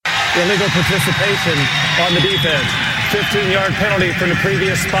illegal participation on the defense. 15-yard penalty from the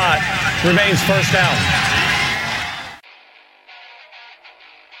previous spot. Remains first down.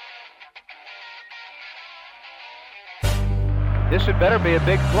 This had better be a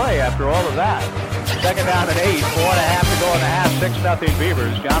big play after all of that. Second down and 8, 4.5 to go in the half, 6-0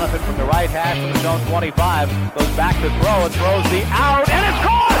 Beavers. Jonathan from the right hash from the zone 25 goes back to throw and throws the out, and it's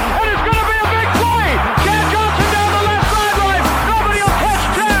caught! And it's going to be a big play! Chad Johnson down the left sideline. Nobody will catch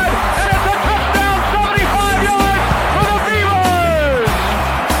Chad, and it's a touchdown, 75 yards for the Beavers!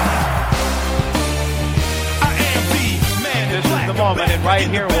 I am the man. This is the moment, and right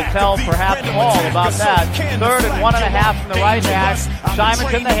here will tell perhaps all about that. 3rd and 1.5 from the right hash.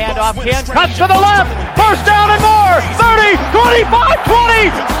 Simonson the handoff. Ken cuts to the left. First down and more. 30, 25, 20.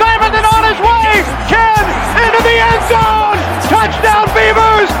 Simonson on his way. Ken into the end zone. Touchdown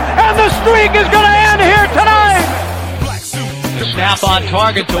Beavers. And the streak is going to end here tonight. The snap on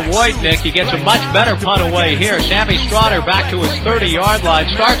target to Wojtnik. He gets a much better punt away here. Sammy Stroughter back to his 30-yard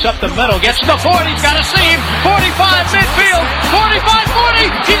line. Starts up the middle. Gets to the 40. He's got a seam. 45 midfield. 45,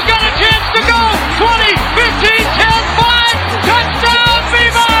 40. He's got a chance to go. 20, 15, 10, 5. Touchdown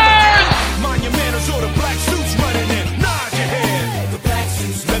Beavers! Monumentals or the black suits running in. Nod your head. The black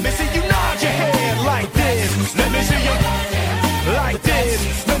suits. Let me see you nod your head like this. Let me see you like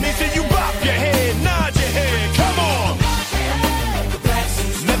this. Let me see you bop your head. Nod your head. Come on.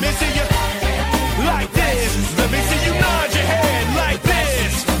 Let me see you like this. Let me see you nod your head like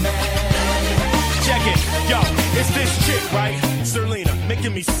this. Check it, yo, it's this chick, right? Serlina,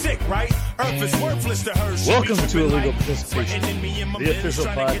 making me sick, right? Earth is worthless to her. Welcome to Illegal Participation, the official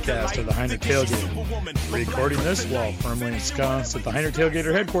podcast of the Heinrich Tailgater. Recording this while firmly ensconced at the Heinrich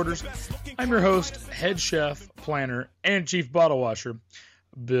Tailgater headquarters, I'm your host, head chef, planner, and chief bottle washer,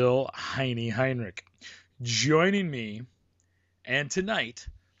 Bill Heine Heinrich. Joining me, and tonight,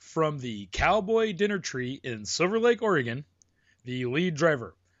 from the Cowboy Dinner Tree in Silver Lake, Oregon, the lead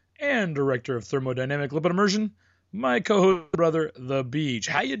driver and director of thermodynamic lipid immersion, my co-host brother, The Beach.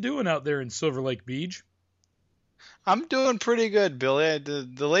 How you doing out there in Silver Lake, Beach? I'm doing pretty good, Billy.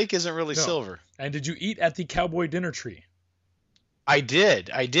 The lake isn't really silver. And did you eat at the Cowboy Dinner Tree? I did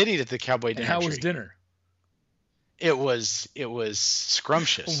eat at the Cowboy Dinner Tree. How was dinner? It was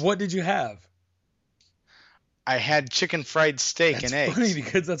scrumptious. What did you have? I had chicken fried steak and eggs. That's funny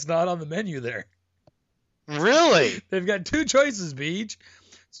because that's not on the menu there. Really? They've got two choices, Beach.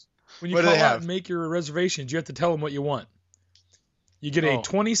 When you call out and make your reservations, you have to tell them what you want. You get a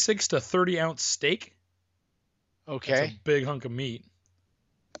 26 to 30 ounce steak. Okay. That's a big hunk of meat.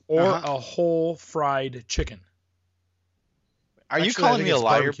 Or a whole fried chicken. Are you calling me a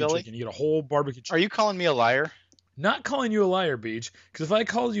liar, Billy? Chicken. You get a whole barbecue chicken. Are you calling me a liar? Not calling you a liar, Beach, because if I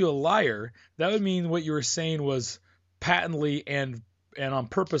called you a liar, that would mean what you were saying was patently and on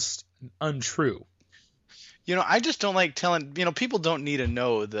purpose untrue. You know, I just don't like telling, people don't need to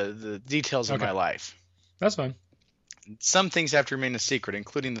know the details of my life. That's fine. Some things have to remain a secret,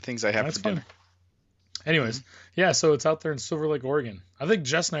 including the things I have for dinner. Anyways, yeah, so it's out there in Silver Lake, Oregon. I think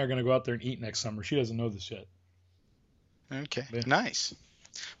Jess and I are going to go out there and eat next summer. She doesn't know this yet. Okay, nice.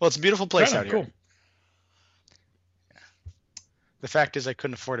 Well, it's a beautiful place out here. Cool. The fact is I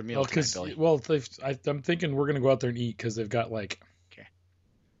couldn't afford a meal tonight, Billy. Well, I'm thinking we're going to go out there and eat because they've got Okay.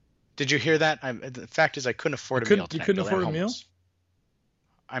 Did you hear that? The fact is I couldn't afford a meal tonight. You couldn't afford a meal?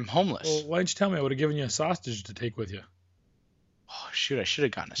 I'm homeless. Well, why didn't you tell me? I would have given you a sausage to take with you. Oh, shoot. I should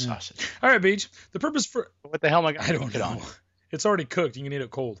have gotten a sausage. All right, Beach. The purpose for... What the hell am I going to put it on? It's already cooked. You can eat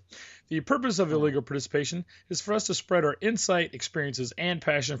it cold. The purpose of illegal participation is for us to spread our insight, experiences, and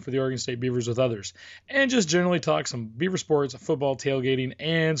passion for the Oregon State Beavers with others, and just generally talk some Beaver sports, football, tailgating,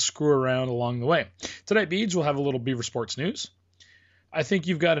 and screw around along the way. Tonight, Beach, we'll have a little Beaver sports news. I think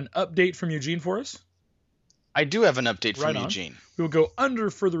you've got an update from Eugene for us. I do have an update from Eugene. We will go under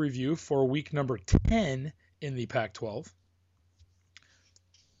further review for week number 10 in the Pac-12.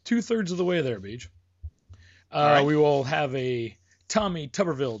 2/3 of the way there, Beach. Right. We will have a Tommy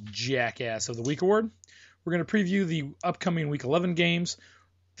Tuberville Jackass of the Week award. We're going to preview the upcoming Week 11 games.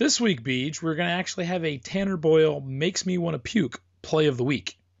 This week, Beach, we're going to actually have a Tanner Boyle Makes Me Want to Puke Play of the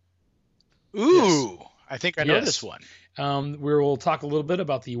Week. Ooh, yes. I think I know this one. We will talk a little bit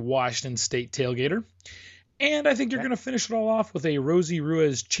about the Washington State Tailgater. And I think you're going to finish it all off with a Rosie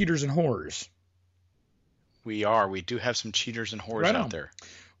Ruiz Cheaters and Horrors. We are. We do have some cheaters and horrors out there.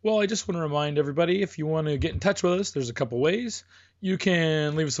 Well, I just want to remind everybody, if you want to get in touch with us, there's a couple ways. You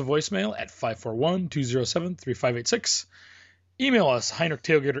can leave us a voicemail at 541-207-3586. Email us,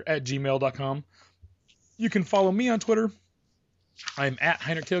 heinrichtailgater@gmail.com. You can follow me on Twitter. I'm at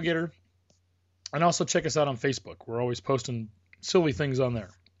Heinrich Tailgater. And also check us out on Facebook. We're always posting silly things on there.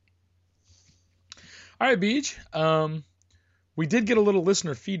 All right, Beach. We did get a little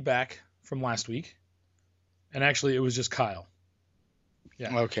listener feedback from last week, and actually it was just Kyle.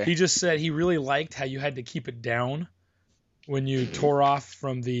 Yeah. Okay. He just said he really liked how you had to keep it down when you tore off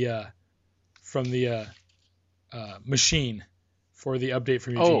from the machine for the update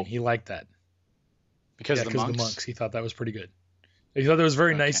from Eugene. Oh. He liked that. Because of the monks? The monks. He thought that was pretty good. He thought that was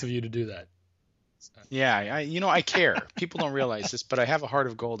very nice of you to do that. Yeah, I care. People don't realize this, but I have a heart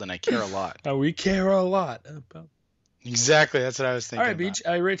of gold and I care a lot. We care a lot about. Exactly, that's what I was thinking. All right, Beach.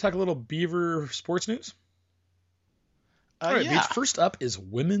 Are you ready to talk a little Beaver sports news? All right, yeah. Beach. First up is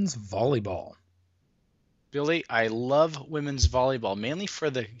women's volleyball. Billy, I love women's volleyball, mainly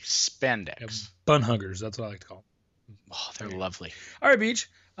for the spandex. Yeah, bun huggers, that's what I like to call them. Oh, they're lovely. All right, Beach.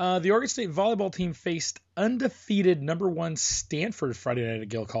 The Oregon State volleyball team faced undefeated #1 Stanford Friday night at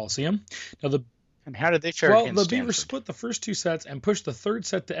Gill Coliseum. Now And how did they fare against the Stanford? Beavers split the first 2 sets and pushed the third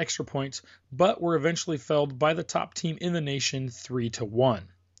set to extra points, but were eventually felled by the top team in the nation 3-1.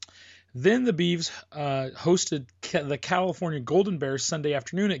 Then the Beavs hosted the California Golden Bears Sunday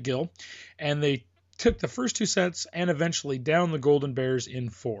afternoon at Gill, and they took the first 2 sets and eventually down the Golden Bears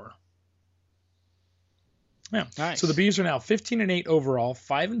in 4. Yeah. Nice. So the Beavs are now 15-8 overall,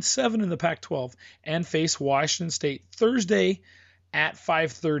 5-7 in the Pac-12, and face Washington State Thursday at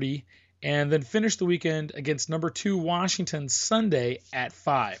 5:30, and then finish the weekend against #2 Washington Sunday at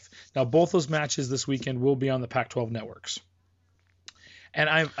 5. Now both those matches this weekend will be on the Pac-12 networks. And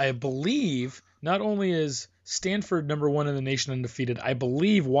I believe not only is Stanford #1 in the nation undefeated, I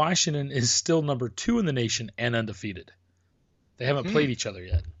believe Washington is still #2 in the nation and undefeated. They haven't played each other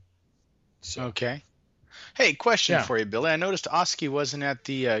yet. So. Okay. Hey, question for you, Billy. I noticed Oski wasn't at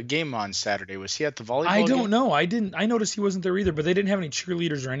the game on Saturday. Was he at the volleyball I don't game? know. I noticed he wasn't there either, but they didn't have any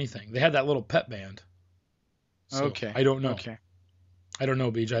cheerleaders or anything. They had that little pet band. So okay. I don't know. Okay. I don't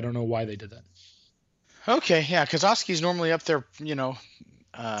know, Beach. I don't know why they did that. Okay, yeah, because Oski's normally up there,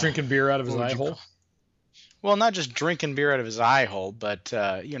 drinking beer out of his eye hole. Well, not just drinking beer out of his eye hole, but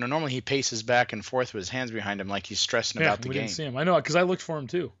normally he paces back and forth with his hands behind him like he's stressing about the we game. didn't see him. I know, because I looked for him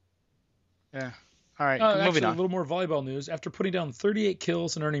too. Yeah. All right, Actually, moving on. A little more volleyball news. After putting down 38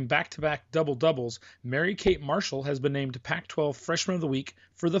 kills and earning back-to-back double-doubles, Mary-Kate Marshall has been named Pac-12 Freshman of the Week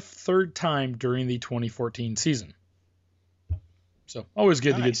for the 3rd time during the 2014 season. So always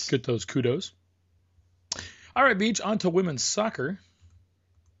good to get those kudos. All right, Beach, on to women's soccer.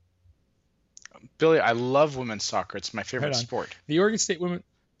 Billy, I love women's soccer. It's my favorite sport. The Oregon State women...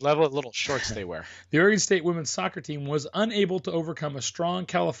 Love what little shorts they wear. The Oregon State women's soccer team was unable to overcome a strong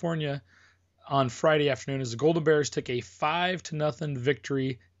California on Friday afternoon as the Golden Bears took a 5-0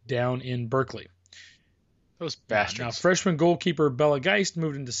 victory down in Berkeley. Those bastards. Now, freshman goalkeeper Bella Geist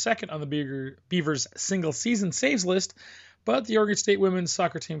moved into second on the Beavers' single-season saves list, but the Oregon State women's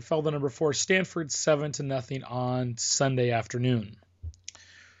soccer team fell to #4 Stanford 7-0 on Sunday afternoon.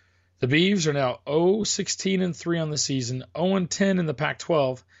 The Beavs are now 0-16-3 on the season, 0-10 in the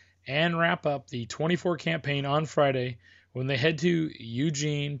Pac-12, and wrap up the 24 campaign on Friday when they head to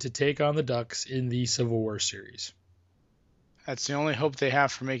Eugene to take on the Ducks in the Civil War Series. That's the only hope they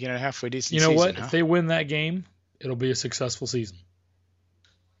have for making it a halfway decent season. You know season, what? If they win that game, it'll be a successful season.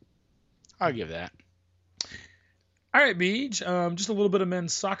 I'll give that. All right, Beej. Just a little bit of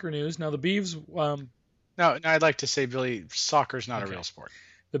men's soccer news. Now, the Beavs... No, I'd like to say, Billy, soccer's not a real sport.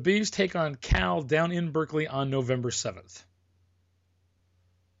 The Beavs take on Cal down in Berkeley on November 7th.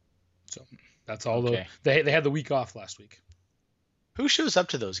 So that's all. Okay. They had the week off last week. Who shows up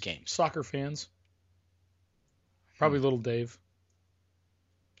to those games? Soccer fans. Probably little Dave.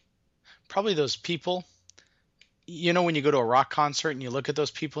 Probably those people. You know, when you go to a rock concert and you look at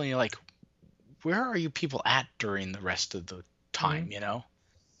those people and you're like, where are you people at during the rest of the time, you know?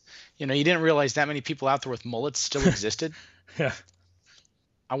 You didn't realize that many people out there with mullets still existed. Yeah.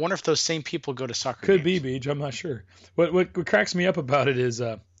 I wonder if those same people go to soccer Could games. be, Beej. I'm not sure. What cracks me up about it is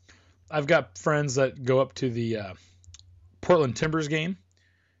I've got friends that go up to the Portland Timbers game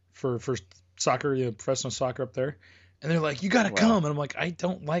for soccer, professional soccer up there. And they're like, you got to come. And I'm like, I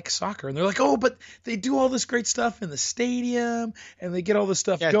don't like soccer. And they're like, oh, but they do all this great stuff in the stadium and they get all this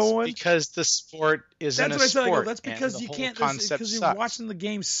stuff going. It's because the sport isn't That's what a sport. I said. That's because you can't, because you're sucks. watching the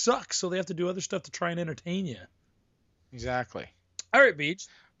game suck. So they have to do other stuff to try and entertain you. Exactly. All right, Beach.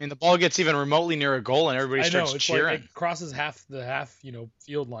 I mean, the ball gets even remotely near a goal and everybody starts cheering. Like it crosses the half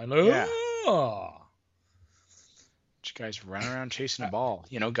field line. Yeah. Oh. You guys run around chasing a ball.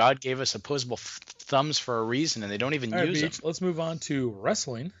 God gave us opposable thumbs for a reason, and they don't even use them. Let's move on to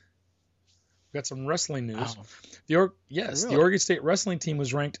wrestling. We've got some wrestling news. Oh. The Oregon State wrestling team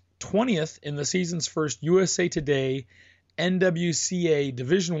was ranked 20th in the season's first USA Today NWCA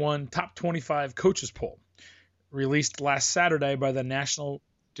Division I Top 25 Coaches Poll, released last Saturday by the National...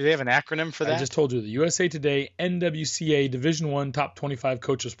 Do they have an acronym for that? I just told you, the USA Today NWCA Division I Top 25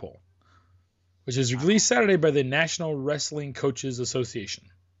 Coaches Poll, which is released Saturday by the National Wrestling Coaches Association.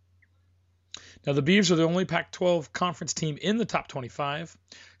 Now, the Beavs are the only Pac-12 conference team in the top 25.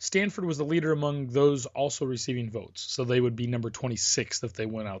 Stanford was the leader among those also receiving votes, so they would be number 26 if they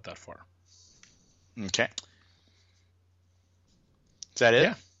went out that far. Okay. Is that it?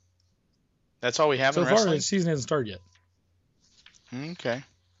 Yeah. That's all we have so in far, wrestling? the season hasn't started yet. Okay.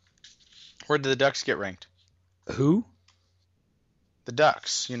 Where did the Ducks get ranked? Who? The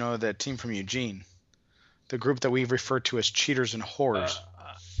Ducks, the team from Eugene. The group that we refer to as cheaters and whores.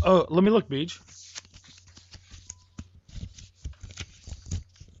 Let me look, Beach.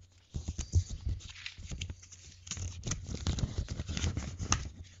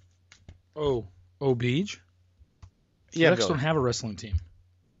 Beach? Yeah, the Ducks don't have a wrestling team.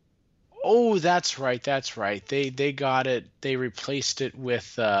 Oh, that's right. They got it. They replaced it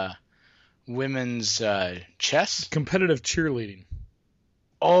with women's chess? Competitive cheerleading.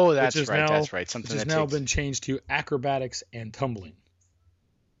 Oh, that's right. That's right. Something which has now been changed to acrobatics and tumbling.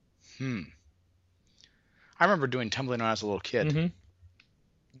 I remember doing tumbling when I was a little kid. Mm-hmm.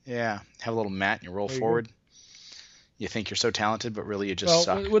 Yeah, have a little mat and you roll forward. You think you're so talented, but really you just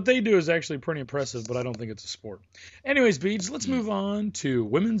suck. What they do is actually pretty impressive, but I don't think it's a sport. Anyways, Beach, let's move on to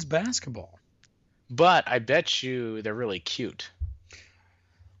women's basketball. But I bet you they're really cute.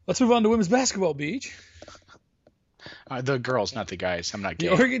 Let's move on to women's basketball, Beach. The girls, not the guys. I'm not gay.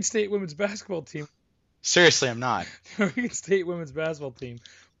 The Oregon State women's basketball team. Seriously, I'm not. The Oregon State women's basketball team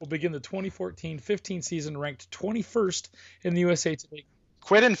will begin the 2014-15 season ranked 21st in the USA Today.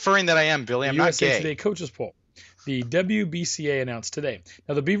 Quit inferring that I am, Billy. I'm not gay. USA Today Coaches Poll. The WBCA announced today.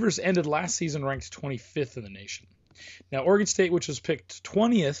 Now, the Beavers ended last season ranked 25th in the nation. Now, Oregon State, which was picked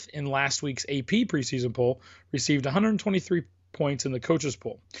 20th in last week's AP preseason poll, received 123 points in the coaches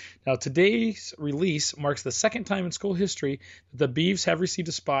poll. Now, today's release marks the second time in school history that the Beavs have received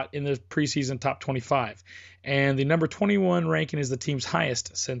a spot in the preseason top 25, and the number 21 ranking is the team's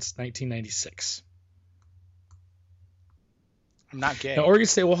highest since 1996. I'm not gay. Now, Oregon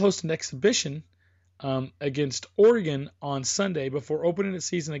State will host an exhibition against Oregon on Sunday before opening its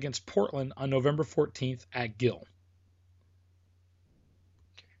season against Portland on November 14th at Gill.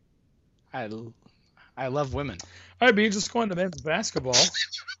 I love women. All right, Beach, let's go on to men's basketball.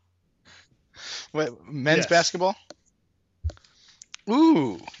 Men's basketball?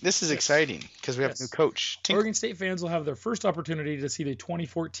 Ooh, this is exciting because we have a new coach. Oregon State fans will have their first opportunity to see the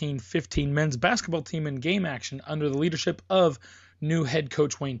 2014-15 men's basketball team in game action under the leadership of new head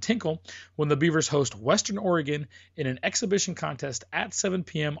coach Wayne Tinkle when the Beavers host Western Oregon in an exhibition contest at 7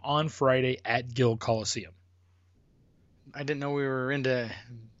 p.m. on Friday at Gill Coliseum. I didn't know we were into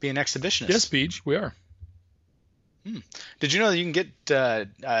being exhibitionists. Yes, Beach, we are. Did you know that you can get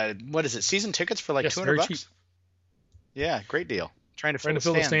season tickets for like $200? Cheap. Yeah, great deal. Trying to fill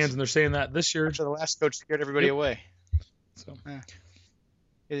the stands, and they're saying that this year. After the last coach scared everybody away. So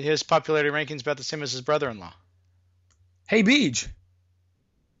his popularity rankings about the same as his brother-in-law. Hey, Beach,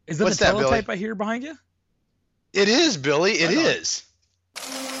 is that What's the that, teletype Billy? I hear behind you? It is, Billy. It is.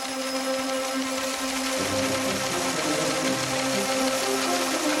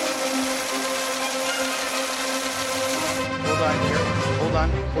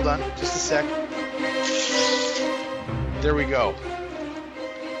 Hold on. Just a sec. There we go.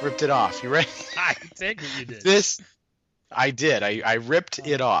 Ripped it off. You ready? I think what you did. I did. I ripped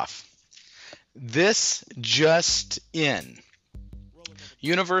it off. This just in.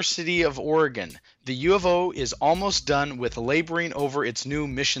 University of Oregon. The U of O is almost done with laboring over its new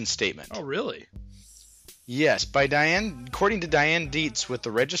mission statement. Oh, really? Yes, according to Diane Dietz with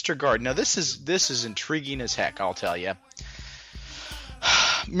the Register Guard. Now this is intriguing as heck, I'll tell you.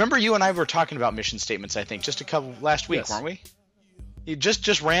 Remember you and I were talking about mission statements, I think, just last week, weren't we?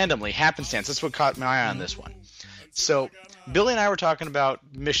 Just randomly, happenstance. That's what caught my eye on this one. So Billy and I were talking about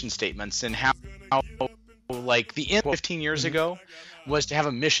mission statements and how like the end 15 years ago was to have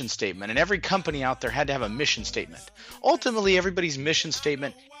a mission statement, and every company out there had to have a mission statement. Ultimately, everybody's mission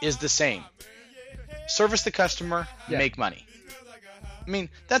statement is the same. Service the customer, make money. I mean,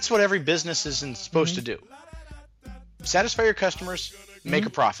 that's what every business is supposed to do. Satisfy your customers, make a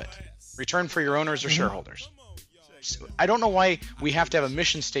profit. Return for your owners or shareholders. So I don't know why we have to have a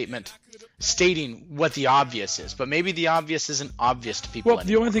mission statement stating what the obvious is, but maybe the obvious isn't obvious to people anymore.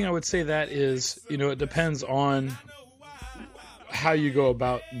 The only thing I would say that is, it depends on how you go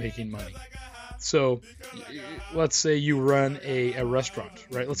about making money. So let's say you run a restaurant,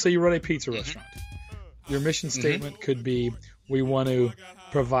 right? Let's say you run a pizza restaurant. Your mission statement could be, we want to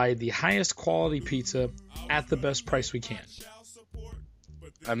provide the highest quality pizza at the best price we can.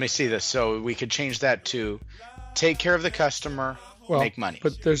 Let me see this. So we could change that to take care of the customer, make money.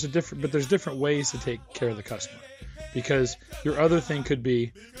 But there's different ways to take care of the customer. Because your other thing could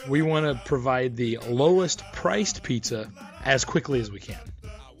be, we want to provide the lowest priced pizza as quickly as we can.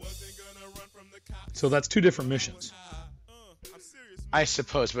 So that's two different missions. I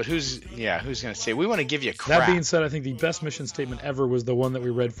suppose, but who's going to say, we want to give you crap? That being said, I think the best mission statement ever was the one that we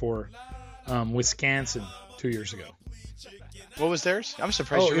read for Wisconsin 2 years ago. What was theirs? I'm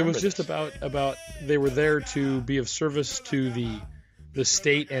surprised you remember it was just about they were there to be of service to the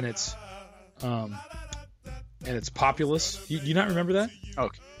state and its populace. You do not remember that?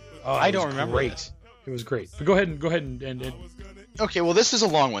 Okay. I don't remember. Great. It was great. But go ahead and Okay, well, this is a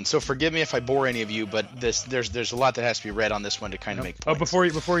long one, so forgive me if I bore any of you, but there's a lot that has to be read on this one to kind of make points. Before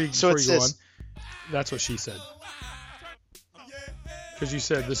you go on, that's what she said. Because you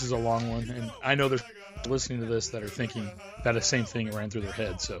said this is a long one, and I know there's people listening to this that are thinking that the same thing ran through their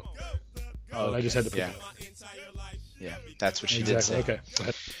head, so I just had to put it. Yeah, that's what she did say. Okay, go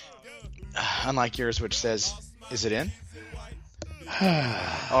ahead. Unlike yours, which says, is it in?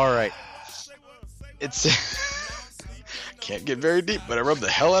 All right. It's... Can't get very deep, but I rubbed the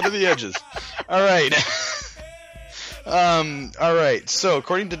hell out of the edges. All right. All right. So,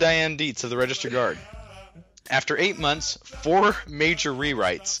 according to Diane Dietz of the Register Guard, after 8 months, 4 major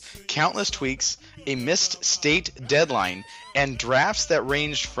rewrites, countless tweaks, a missed state deadline, and drafts that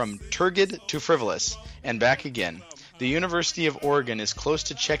ranged from turgid to frivolous, and back again, the University of Oregon is close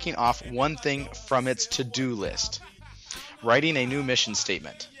to checking off one thing from its to-do list: writing a new mission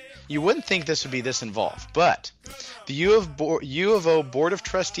statement. You wouldn't think this would be this involved, but the U of O Board of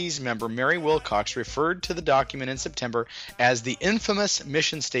Trustees member Mary Wilcox referred to the document in September as the infamous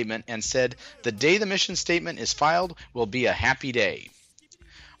mission statement and said, "The day the mission statement is filed will be a happy day."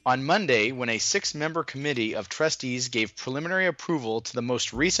 On Monday, when a 6-member committee of trustees gave preliminary approval to the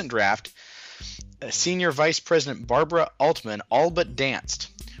most recent draft, Senior Vice President Barbara Altman all but danced.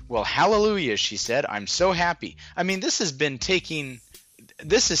 "Well, hallelujah," she said. "I'm so happy." I mean, this is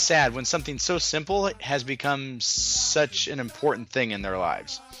sad when something so simple has become such an important thing in their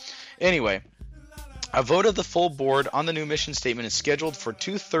lives. Anyway, a vote of the full board on the new mission statement is scheduled for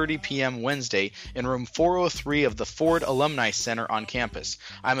 2:30 p.m. Wednesday in room 403 of the Ford Alumni Center on campus.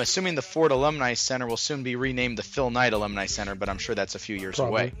 I'm assuming the Ford Alumni Center will soon be renamed the Phil Knight Alumni Center, but I'm sure that's a few years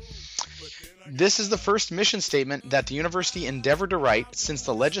away. This is the first mission statement that the university endeavored to write since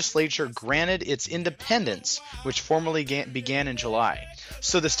the legislature granted its independence, which formally began in July.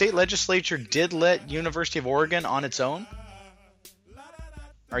 So the state legislature did let University of Oregon on its own?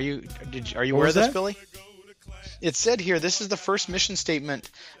 Are you aware of this, Billy? It said here, this is the first mission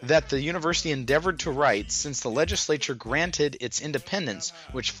statement that the university endeavored to write since the legislature granted its independence,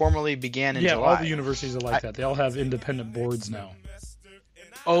 which formally began in July. Yeah, all the universities are like that. They all have independent boards now.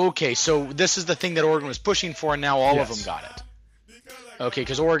 Okay, so this is the thing that Oregon was pushing for, and now all of them got it. Okay,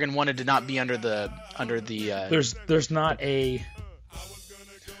 because Oregon wanted to not be under the. There's not a.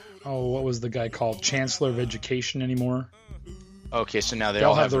 Oh, what was the guy called? Chancellor of Education anymore. Okay, so now they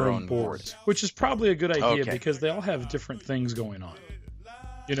all have their own boards, which is probably a good idea because they all have different things going on.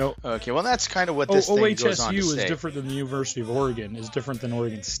 You know. Okay, well that's kind of what this thing goes on to say. OHSU is different than the University of Oregon. Is different than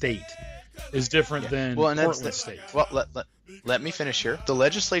Oregon State. Is different than Portland State. Well, let me finish here. The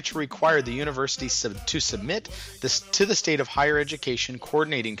legislature required the university to submit this to the State of Higher Education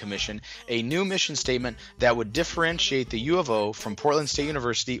Coordinating Commission a new mission statement that would differentiate the U of O from Portland State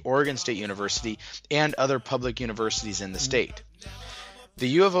University, Oregon State University, and other public universities in the state. The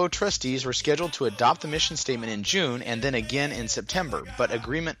U of O trustees were scheduled to adopt the mission statement in June and then again in September, but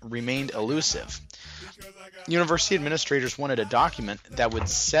agreement remained elusive. University administrators wanted a document that would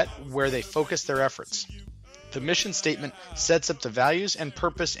set where they focus their efforts. The mission statement sets up the values and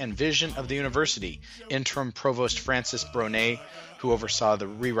purpose and vision of the university, interim Provost Francis Bronet, who oversaw the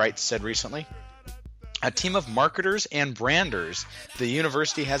rewrites, said recently. A team of marketers and branders the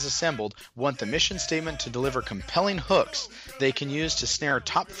university has assembled want the mission statement to deliver compelling hooks they can use to snare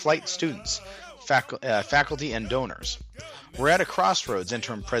top-flight students, faculty, and donors. We're at a crossroads,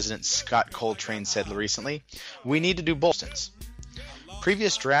 interim President Scott Coltrane said recently. We need to do both.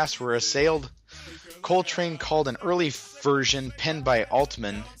 Previous drafts were assailed. Coltrane called an early version penned by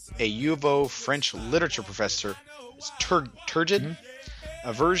Altman, a U of O French literature professor, turgid. Mm-hmm.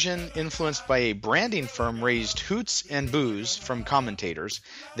 A version influenced by a branding firm raised hoots and boos from commentators.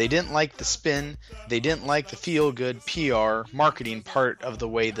 They didn't like the spin. They didn't like the feel-good PR marketing part of the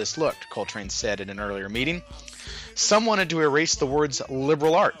way this looked, Coltrane said at an earlier meeting. Some wanted to erase the words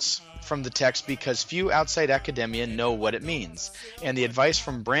liberal arts. from the text because few outside academia know what it means, and the advice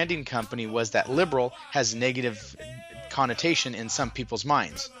from branding company was that liberal has negative connotation in some people's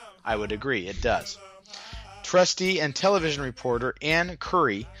minds. I would agree, it does. Trustee and television reporter Ann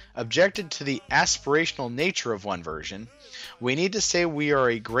Curry objected to the aspirational nature of one version. We need to say we are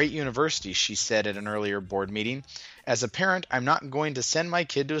a great university, she said at an earlier board meeting. As a parent, I'm not going to send my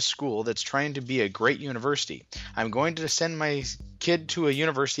kid to a school that's trying to be a great university. I'm going to send my kid to a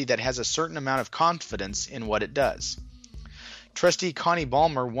university that has a certain amount of confidence in what it does. Trustee Connie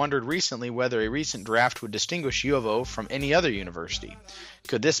Balmer wondered recently whether a recent draft would distinguish U of O from any other university.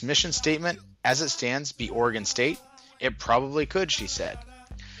 Could this mission statement, as it stands, be Oregon State? It probably could, she said.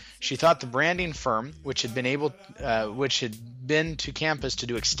 She thought the branding firm, which had been to campus to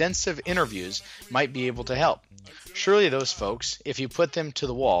do extensive interviews, might be able to help. Surely those folks, if you put them to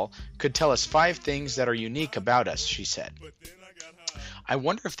the wall, could tell us 5 things that are unique about us, she said. I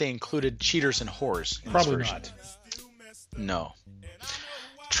wonder if they included cheaters and whores in Probably this version. not. No.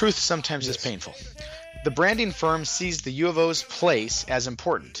 Truth sometimes is painful. The branding firm sees the U of O's place as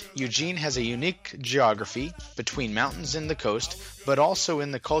important. Eugene has a unique geography between mountains and the coast, but also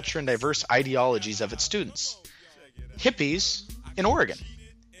in the culture and diverse ideologies of its students. Hippies in Oregon.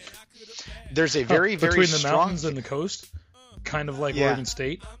 There's a very, very between strong... the mountains and the coast, kind of like Oregon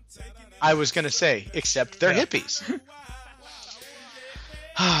State. I was going to say, except they're hippies.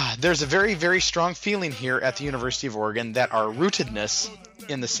 There's a very, very strong feeling here at the University of Oregon that our rootedness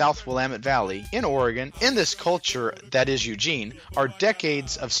in the South Willamette Valley, in Oregon, in this culture that is Eugene, are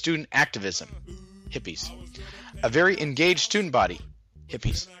decades of student activism. Hippies. A very engaged student body.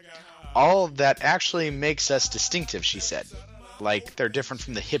 Hippies. All that actually makes us distinctive, she said. Like they're different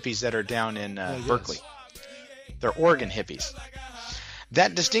from the hippies that are down in Berkeley. They're Oregon hippies.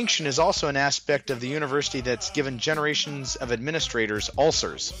 That distinction is also an aspect of the university that's given generations of administrators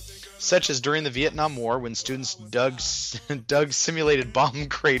ulcers, such as during the Vietnam War when students dug simulated bomb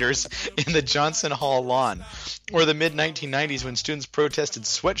craters in the Johnson Hall lawn, or the mid-1990s when students protested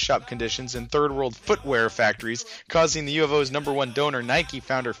sweatshop conditions in third-world footwear factories, causing the U of O's #1 donor, Nike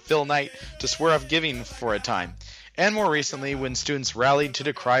founder Phil Knight, to swear off giving for a time. And more recently, when students rallied to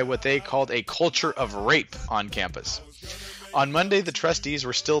decry what they called a culture of rape on campus. On Monday, the trustees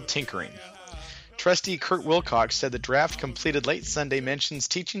were still tinkering. Trustee Kurt Wilcox said the draft completed late Sunday mentions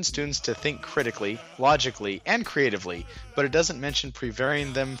teaching students to think critically, logically, and creatively, but it doesn't mention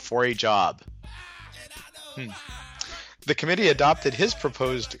preparing them for a job. The committee adopted his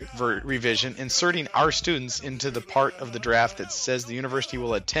proposed revision, inserting our students into the part of the draft that says the university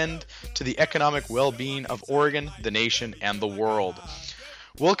will attend to the economic well-being of Oregon, the nation, and the world.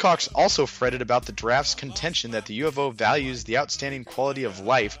 Wilcox also fretted about the draft's contention that the U of O values the outstanding quality of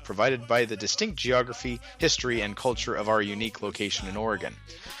life provided by the distinct geography, history, and culture of our unique location in Oregon.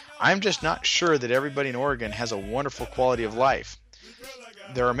 I'm just not sure that everybody in Oregon has a wonderful quality of life.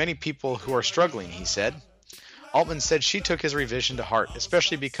 There are many people who are struggling, he said. Altman said she took his revision to heart,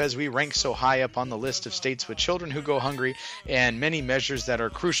 especially because we rank so high up on the list of states with children who go hungry and many measures that are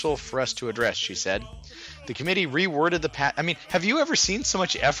crucial for us to address, she said. The committee reworded the I mean, have you ever seen so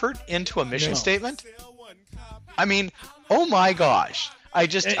much effort into a mission statement? I mean, oh my gosh. I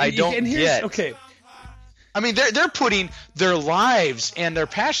don't get. Okay. I mean, they're putting their lives and their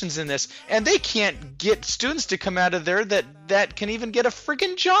passions in this, and they can't get students to come out of there that can even get a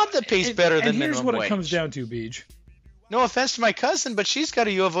freaking job that pays better than minimum wage. And here's what it comes down to, Beej. No offense to my cousin, but she's got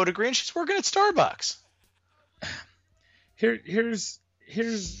a U of O degree and she's working at Starbucks.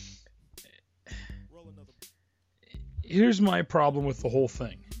 Here's my problem with the whole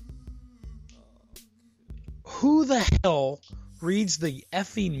thing. Who the hell reads the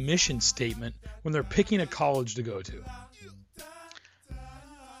effing mission statement when they're picking a college to go to?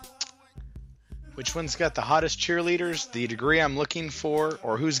 Which one's got the hottest cheerleaders, the degree I'm looking for,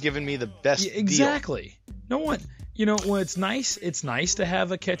 or who's giving me the best deal? Exactly. No one, when it's nice to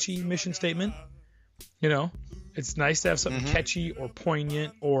have a catchy mission statement. It's nice to have something catchy or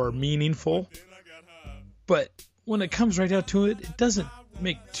poignant or meaningful. But when it comes right down to it, it doesn't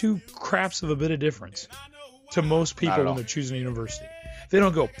make two craps of a bit of difference to most people when they're choosing a university. They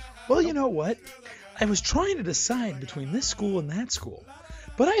don't go, well, you know what? I was trying to decide between this school and that school,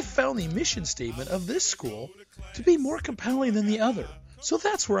 but I found the mission statement of this school to be more compelling than the other. So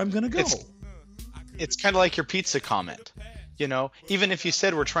that's where I'm going to go. It's kind of like your pizza comment. Even if you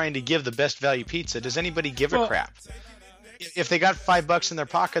said we're trying to give the best value pizza, does anybody give a crap? If they got $5 in their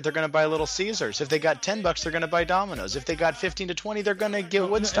pocket, they're going to buy Little Caesars. If they got $10, they're going to buy Domino's. If they got 15 to 20, they're going to get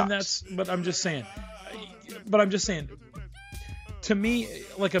Woodstocks. But I'm just saying, to me,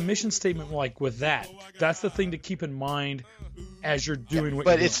 like a mission statement like with that's the thing to keep in mind as you're doing what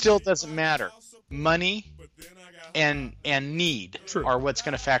but you're doing. it still doesn't matter. Money and need True. are what's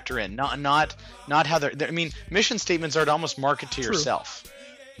going to factor in, not how they're. I mean, mission statements are to almost market to True. yourself.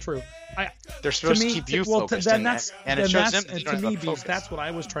 True. They're supposed to keep you focused, and it shows them that you don't have enough focus. That's what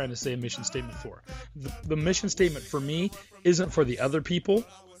I was trying to say a mission statement for. The mission statement for me isn't for the other people,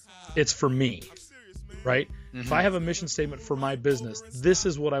 it's for me, right? Mm-hmm. If I have a mission statement for my business, this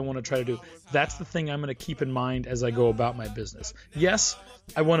is what I want to try to do. That's the thing I'm going to keep in mind as I go about my business. Yes,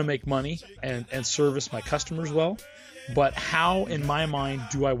 I want to make money and service my customers well, but how, in my mind,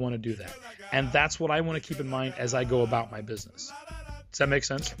 do I want to do that? And that's what I want to keep in mind as I go about my business. Does that make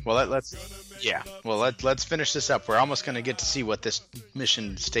sense? Well, let's finish this up. We're almost going to get to see what this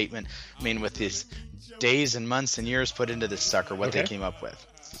mission statement, with these days and months and years put into this sucker, what they came up with.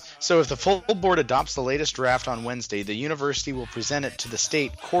 So if the full board adopts the latest draft on Wednesday, the university will present it to the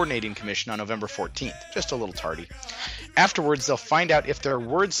state coordinating commission on November 14th. Just a little tardy. Afterwards, they'll find out if their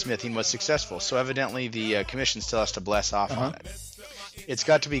wordsmithing was successful. So evidently the commission still has to bless off on it. It's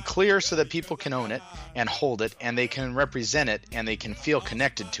got to be clear so that people can own it and hold it, and they can represent it, and they can feel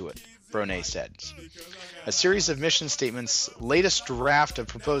connected to it, Bronet said. A series of mission statements, latest draft of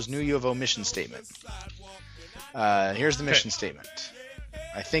proposed new U of O mission statement. Here's the mission statement.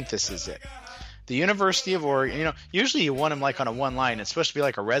 I think this is it. The University of Oregon, usually you want them like on a one line. It's supposed to be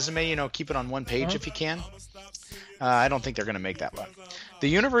like a resume, keep it on one page if you can. I don't think they're going to make that one. The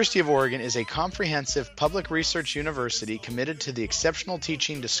University of Oregon is a comprehensive public research university committed to the exceptional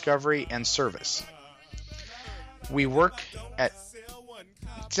teaching, discovery, and service. We work at...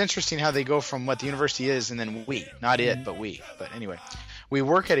 It's interesting how they go from what the university is and then we. Not it, but we. But anyway. We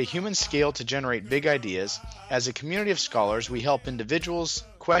work at a human scale to generate big ideas. As a community of scholars, we help individuals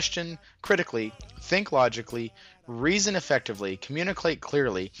question critically, think logically, reason effectively, communicate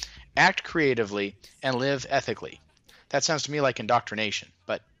clearly, act creatively, and live ethically. That sounds to me like indoctrination,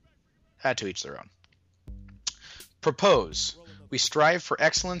 but to each their own. Propose. We strive for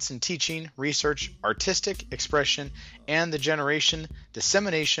excellence in teaching, research, artistic expression, and the generation,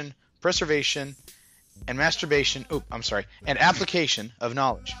 dissemination, preservation, and and application of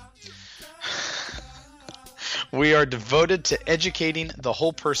knowledge. We are devoted to educating the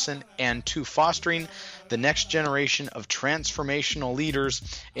whole person and to fostering the next generation of transformational leaders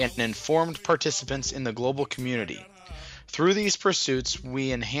and informed participants in the global community. Through these pursuits,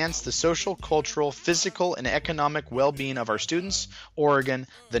 we enhance the social, cultural, physical, and economic well-being of our students, Oregon,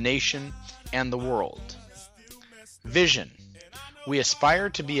 the nation, and the world. Vision. We aspire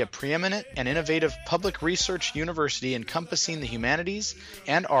to be a preeminent and innovative public research university encompassing the humanities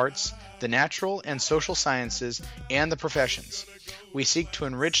and arts, the natural and social sciences, and the professions. We seek to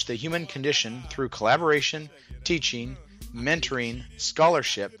enrich the human condition through collaboration, teaching, mentoring,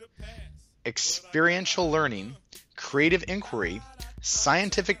 scholarship, experiential learning, creative inquiry,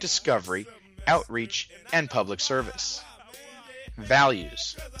 scientific discovery, outreach, and public service.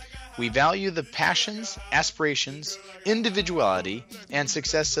 Values. We value the passions, aspirations, individuality, and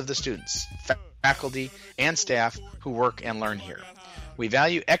success of the students, faculty, and staff who work and learn here. We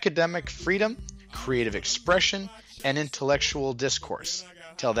value academic freedom, creative expression, and intellectual discourse.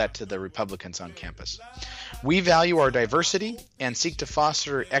 Tell that to the Republicans on campus. We value our diversity and seek to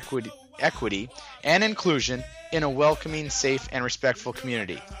foster equity and inclusion in a welcoming, safe, and respectful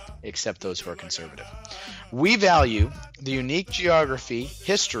community, except those who are conservative. We value the unique geography,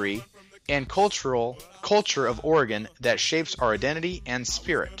 history, and culture of Oregon that shapes our identity and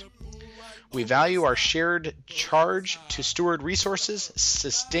spirit. We value our shared charge to steward resources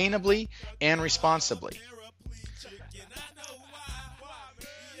sustainably and responsibly.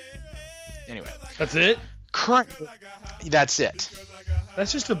 Anyway. That's it? That's it.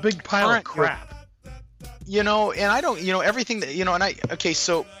 That's just a big pile of crap. And I don't, everything that,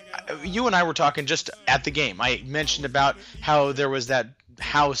 so you and I were talking just at the game. I mentioned about how there was that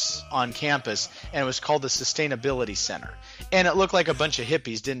house on campus and it was called the Sustainability Center. And it looked like a bunch of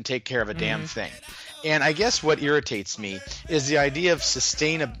hippies didn't take care of a damn thing. And I guess what irritates me is the idea of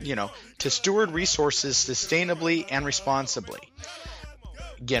to steward resources sustainably and responsibly.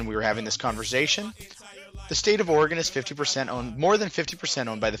 Again, we were having this conversation. The state of Oregon is 50% owned, more than 50%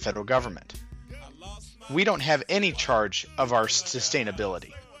 owned by the federal government. We don't have any charge of our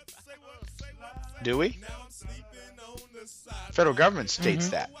sustainability. Do we? Federal government states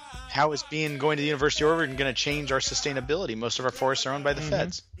that. How is going to the University of Oregon going to change our sustainability? Most of our forests are owned by the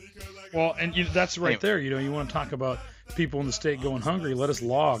feds. Well, and that's right there. You want to talk about people in the state going hungry, let us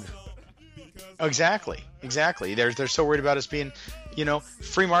log. Exactly. They're so worried about us being,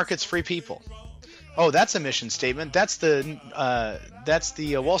 free markets, free people. Oh, that's a mission statement. That's the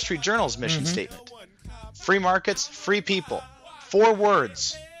Wall Street Journal's mission statement. Free markets, free people. 4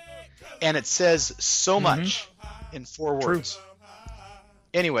 words. And it says so much in 4 words.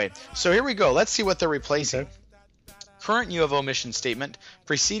 Anyway, so here we go. Let's see what they're replacing. Okay. Current U of O mission statement,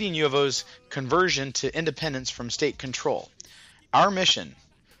 preceding U of O's conversion to independence from state control. Our mission,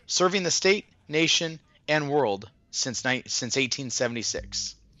 serving the state, nation, and world since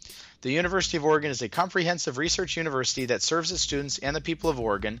 1876. The University of Oregon is a comprehensive research university that serves its students and the people of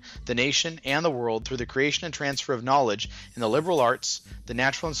Oregon, the nation, and the world through the creation and transfer of knowledge in the liberal arts, the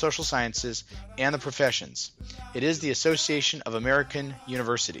natural and social sciences, and the professions. It is the Association of American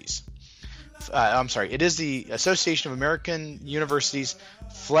Universities. It is the Association of American Universities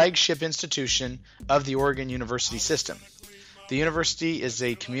flagship institution of the Oregon University system. The university is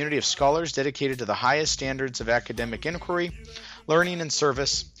a community of scholars dedicated to the highest standards of academic inquiry, learning, and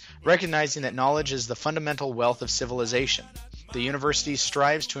service, recognizing that knowledge is the fundamental wealth of civilization. The university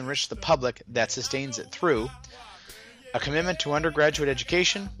strives to enrich the public that sustains it through a commitment to undergraduate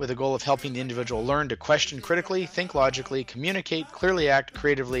education with the goal of helping the individual learn to question critically, think logically, communicate, clearly act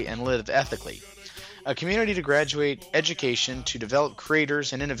creatively, and live ethically. A community to graduate education to develop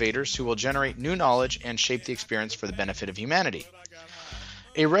creators and innovators who will generate new knowledge and shape the experience for the benefit of humanity.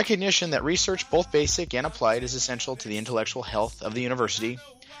 A recognition that research, both basic and applied, is essential to the intellectual health of the university,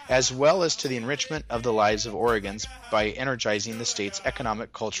 as well as to the enrichment of the lives of Oregons by energizing the state's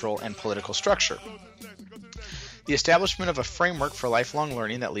economic, cultural, and political structure. The establishment of a framework for lifelong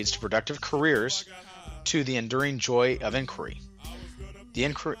learning that leads to productive careers to the enduring joy of inquiry. The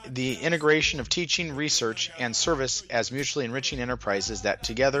integration of teaching, research, and service as mutually enriching enterprises that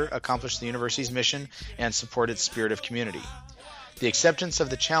together accomplish the university's mission and support its spirit of community. The acceptance of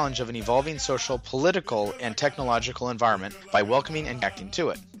the challenge of an evolving social, political, and technological environment by welcoming and acting to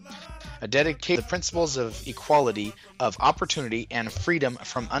it. A dedication to the principles of equality, of opportunity, and freedom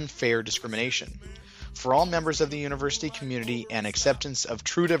from unfair discrimination. For all members of the university community, and acceptance of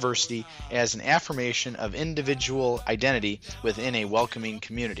true diversity as an affirmation of individual identity within a welcoming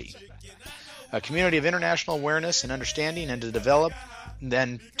community. A community of international awareness and understanding, and to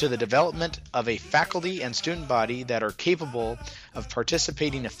the development of a faculty and student body that are capable of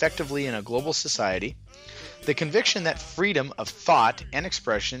participating effectively in a global society. The conviction that freedom of thought and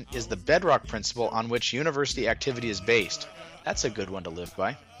expression is the bedrock principle on which university activity is based. That's a good one to live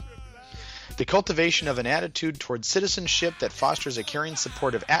by. The cultivation of an attitude toward citizenship that fosters a caring,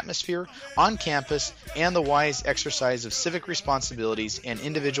 supportive atmosphere on campus and the wise exercise of civic responsibilities and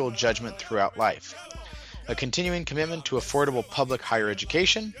individual judgment throughout life. A continuing commitment to affordable public higher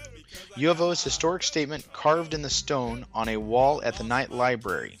education. U of O's historic statement carved in the stone on a wall at the Knight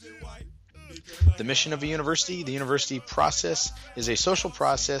Library. The mission of a university, the university process, is a social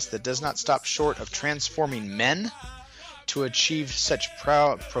process that does not stop short of transforming men. To achieve such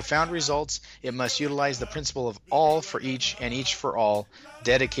profound results, it must utilize the principle of all for each and each for all,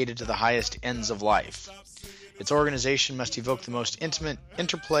 dedicated to the highest ends of life. Its organization must evoke the most intimate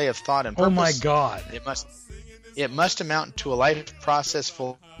interplay of thought and purpose. Oh my God. It must amount to a life process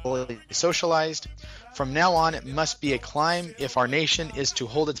fully socialized. From now on, it must be a climb if our nation is to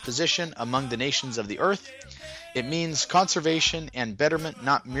hold its position among the nations of the earth. It means conservation and betterment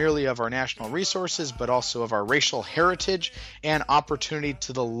not merely of our national resources, but also of our racial heritage and opportunity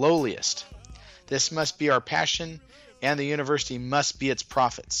to the lowliest. This must be our passion, and the university must be its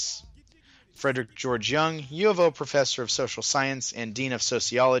prophets. Frederick George Young, U of O Professor of Social Science and Dean of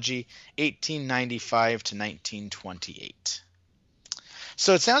Sociology, 1895 to 1928.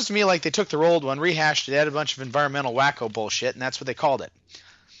 So it sounds to me like they took their old one, rehashed it, added a bunch of environmental wacko bullshit, and that's what they called it.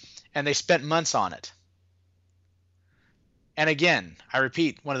 And they spent months on it. And again, I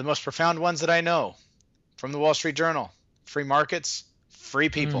repeat, one of the most profound ones that I know from the Wall Street Journal: free markets, free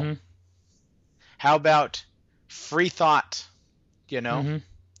people. Mm-hmm. How about free thought? You know? Mm-hmm.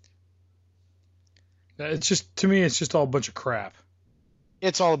 It's just, to me, it's just all a bunch of crap.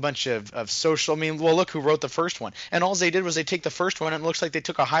 It's all a bunch of social. I mean, well, look who wrote the first one. And all they did was they take the first one, and it looks like they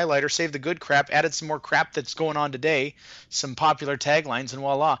took a highlighter, saved the good crap, added some more crap that's going on today, some popular taglines, and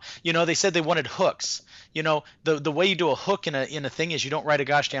voila. You know, they said they wanted hooks. You know, the way you do a hook in a thing is you don't write a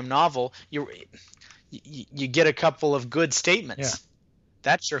gosh damn novel. You get a couple of good statements. Yeah.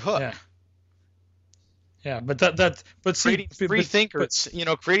 That's your hook. Yeah. Yeah, but creating free thinkers. You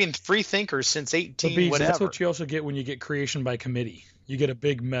know, creating free thinkers since 18 whatever. That's what you also get when you get creation by committee. You get a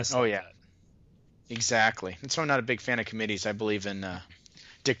big mess. Oh yeah, exactly. And so I'm not a big fan of committees. I believe in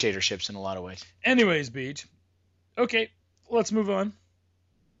dictatorships in a lot of ways. Anyways, Beach. Okay, let's move on.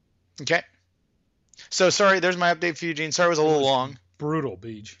 Okay. So sorry, there's my update for you, Gene. Sorry it was a little long. Brutal,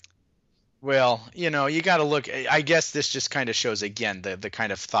 Beach. Well, you got to look. I guess this just kind of shows again the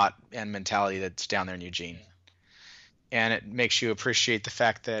kind of thought and mentality that's down there in Eugene, and it makes you appreciate the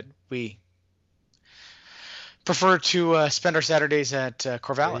fact that we prefer to spend our Saturdays at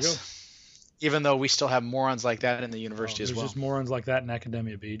Corvallis, even though we still have morons like that in the university as well. There's just morons like that in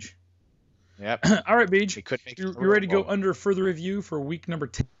Academia, Beej. Yep. All right, Beej. You ready to go under further review for week number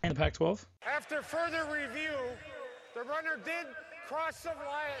 10 in the Pac-12? After further review, the runner did cross the line.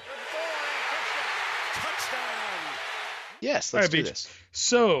 Touchdown. Yes, let's do this.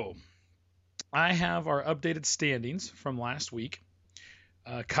 So, I have our updated standings from last week.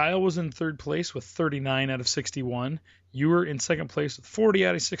 Kyle was in third place with 39 out of 61. You were in second place with 40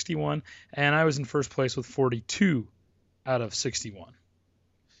 out of 61. And I was in first place with 42 out of 61.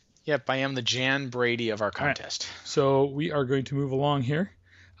 Yep, I am the Jan Brady of our contest. Right. So we are going to move along here.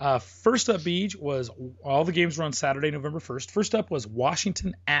 First up, Beej, was all the games were on Saturday, November 1st. First up was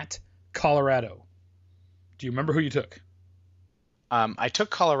Washington at Colorado. Do you remember who you took? I took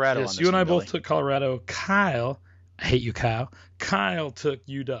Colorado. Yes, on this you and I Billy. both took Colorado. Kyle, I hate you, Kyle. Kyle took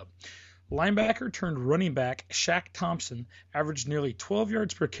UW. Linebacker turned running back Shaq Thompson averaged nearly 12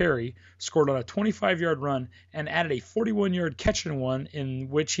 yards per carry, scored on a 25-yard run, and added a 41-yard catch and one in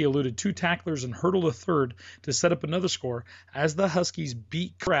which he eluded two tacklers and hurdled a third to set up another score as the Huskies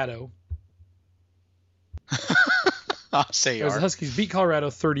beat Colorado. The Huskies beat Colorado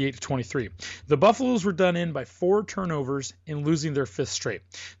 38-23. The Buffaloes were done in by 4 turnovers in losing their 5th straight.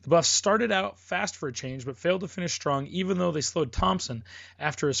 The Buffs started out fast for a change, but failed to finish strong, even though they slowed Thompson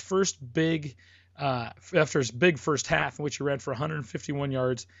after his big first half, in which he ran for 151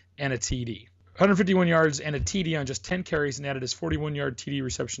 yards and a TD. 151 yards and a TD on just 10 carries, and added his 41-yard TD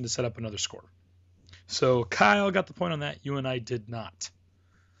reception to set up another score. So Kyle got the point on that. You and I did not.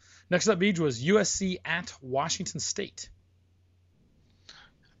 Next up, Beej, was USC at Washington State. I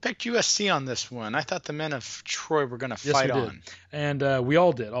picked USC on this one. I thought the men of Troy were going to fight on. And we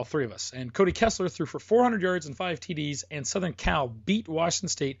all did, all three of us. And Cody Kessler threw for 400 yards and 5 TDs, and Southern Cal beat Washington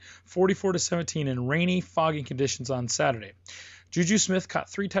State 44-17 in rainy, foggy conditions on Saturday. Juju Smith caught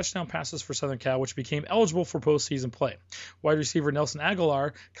 3 touchdown passes for Southern Cal, which became eligible for postseason play. Wide receiver Nelson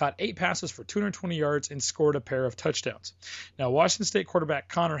Aguilar caught 8 passes for 220 yards and scored a pair of touchdowns. Now, Washington State quarterback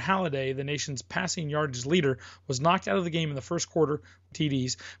Connor Halliday, the nation's passing yardage leader, was knocked out of the game in the first quarter with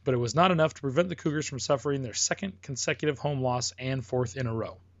TDs, but it was not enough to prevent the Cougars from suffering their 2nd consecutive home loss and 4th in a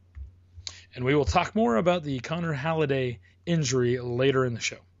row. And we will talk more about the Connor Halliday injury later in the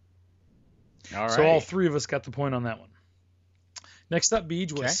show. All right. So all three of us got the point on that one. Next up,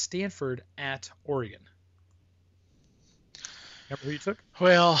 Beej, was Stanford at Oregon. Remember who you took?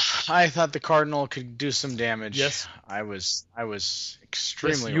 Well, I thought the Cardinal could do some damage. Yes. I was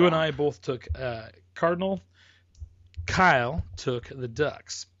extremely you wrong. and I both took Cardinal. Kyle took the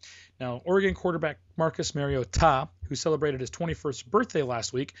Ducks. Now, Oregon quarterback Marcus Mariota, who celebrated his 21st birthday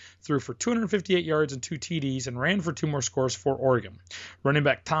last week, threw for 258 yards and 2 TDs and ran for 2 more scores for Oregon. Running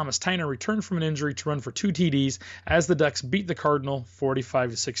back Thomas Tyner returned from an injury to run for 2 TDs as the Ducks beat the Cardinal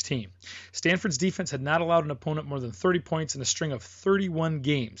 45-16. Stanford's defense had not allowed an opponent more than 30 points in a string of 31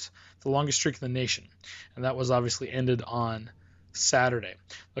 games, the longest streak in the nation. And that was obviously ended on Saturday.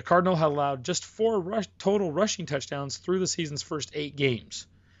 The Cardinal had allowed just 4 total rushing touchdowns through the season's first 8 games.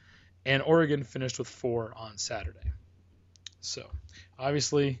 And Oregon finished with 4 on Saturday. So,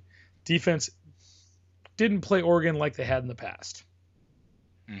 obviously, defense didn't play Oregon like they had in the past.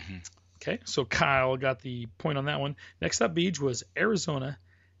 Mm-hmm. Okay, so Kyle got the point on that one. Next up, Beej, was Arizona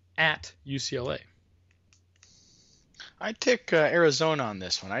at UCLA. I took Arizona on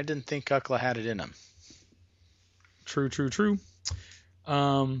this one. I didn't think UCLA had it in them. True.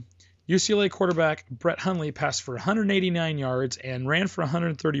 UCLA quarterback Brett Hundley passed for 189 yards and ran for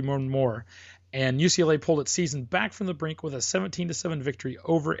 130 more. And UCLA pulled its season back from the brink with a 17-7 victory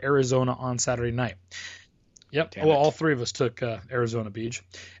over Arizona on Saturday night. Yep. Damn well, it. all three of us took Arizona, Beej.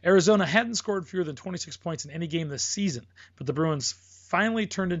 Arizona hadn't scored fewer than 26 points in any game this season, but the Bruins finally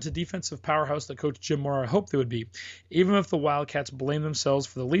turned into defensive powerhouse that Coach Jim Mora hoped they would be, even if the Wildcats blame themselves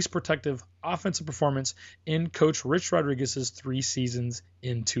for the least protective offensive performance in Coach Rich Rodriguez's 3 seasons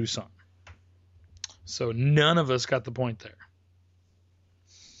in Tucson. So none of us got the point there.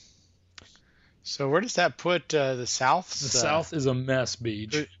 So where does that put the South? The South is a mess,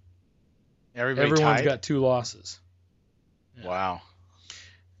 Beej. Everyone's Everyone's got 2 losses. Wow.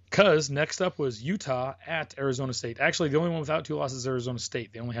 Because next up was Utah at Arizona State. Actually, the only one without 2 losses is Arizona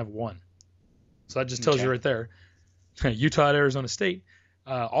State. They only have 1. So that just tells you right there. Utah at Arizona State.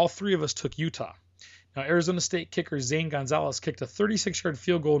 All 3 of us took Utah. Now, Arizona State kicker Zane Gonzalez kicked a 36-yard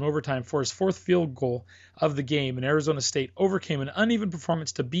field goal in overtime for his 4th field goal of the game, and Arizona State overcame an uneven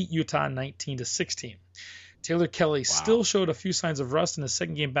performance to beat Utah 19-16. Taylor Kelly still showed a few signs of rust in his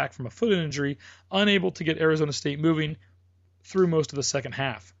second game back from a foot injury, unable to get Arizona State moving through most of the second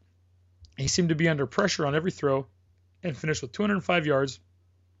half. He seemed to be under pressure on every throw and finished with 205 yards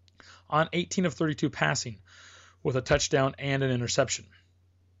on 18 of 32 passing, with a touchdown and an interception.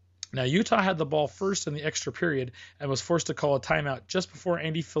 Now, Utah had the ball first in the extra period and was forced to call a timeout just before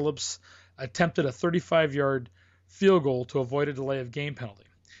Andy Phillips attempted a 35-yard field goal to avoid a delay of game penalty.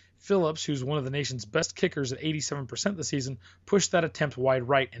 Phillips, who's one of the nation's best kickers at 87% this season, pushed that attempt wide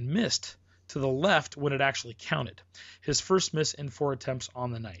right and missed to the left when it actually counted. His first miss in 4 attempts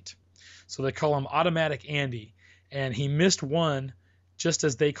on the night. So they call him Automatic Andy, and he missed one just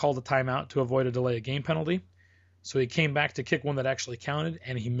as they called a timeout to avoid a delay of game penalty. So he came back to kick one that actually counted,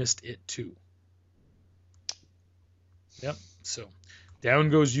 and he missed it too. Yep, so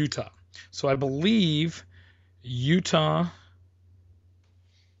down goes Utah. So I believe Utah,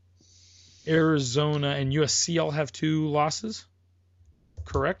 Arizona, and USC all have 2 losses,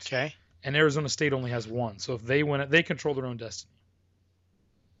 correct? Okay. And Arizona State only has 1. So if they win it, they control their own destiny.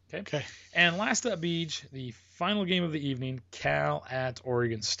 Okay. And last up, Beach, the final game of the evening, Cal at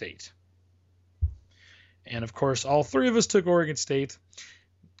Oregon State. And, of course, all 3 of us took Oregon State.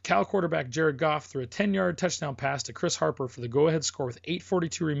 Cal quarterback Jared Goff threw a 10-yard touchdown pass to Chris Harper for the go-ahead score with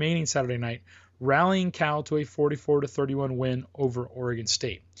 8:42 remaining Saturday night, rallying Cal to a 44-31 win over Oregon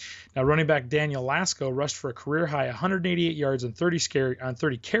State. Now, running back Daniel Lasco rushed for a career-high 188 yards on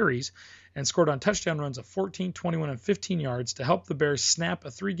 30 carries and scored on touchdown runs of 14, 21, and 15 yards to help the Bears snap a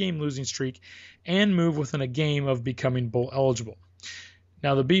 3-game losing streak and move within a game of becoming bowl eligible.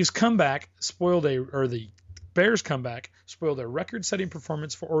 Now, the Bears' comeback spoiled a record-setting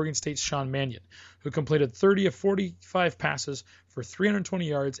performance for Oregon State's Sean Mannion, who completed 30 of 45 passes for 320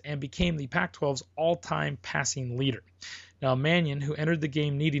 yards and became the Pac-12's all-time passing leader. Now, Mannion, who entered the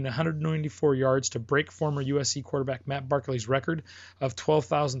game needing 194 yards to break former USC quarterback Matt Barkley's record of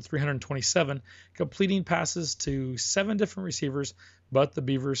 12,327, completing passes to 7 different receivers, but the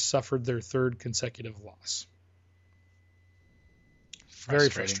Beavers suffered their 3rd consecutive loss.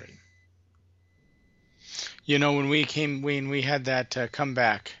 Very frustrating. You know, when we had that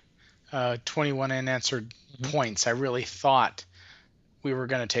comeback, 21 unanswered points, I really thought we were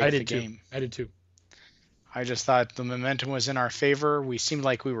going to take the game. I did too. I just thought the momentum was in our favor. We seemed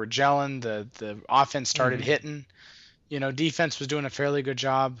like we were gelling. The offense started hitting. You know, defense was doing a fairly good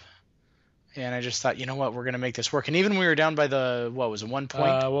job. And I just thought, you know what, we're going to make this work. And even when we were down by the, 1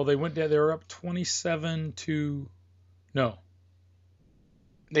 point? Well, they went down. They were up 27 to – no.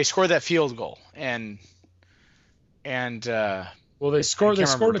 They scored that field goal. And well, they scored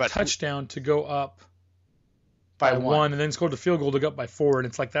a touchdown to go up by 1 and then scored a field goal to go up by 4, and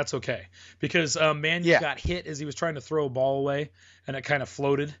it's like, that's okay. Because Mannion got hit as he was trying to throw a ball away, and it kind of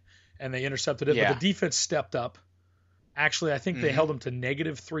floated, and they intercepted it. But the defense stepped up. Actually, I think they held them to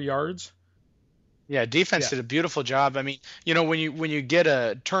 -3 yards. Yeah, defense did a beautiful job. I mean, you know, when you get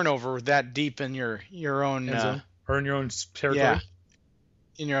a turnover that deep in your own or in your own territory. Yeah.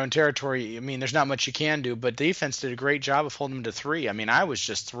 In your own territory, I mean, there's not much you can do, but the defense did a great job of holding them to 3. I mean, I was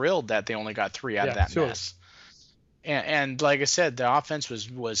just thrilled that they only got 3 out of that mess. And like I said, the offense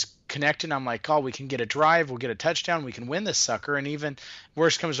was connecting. I'm like, we can get a drive, we'll get a touchdown, we can win this sucker, and even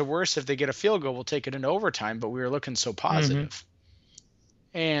worst comes to worst, if they get a field goal, we'll take it into overtime. But we were looking so positive,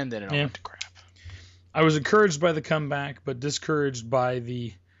 and then it all went to crap. I was encouraged by the comeback, but discouraged by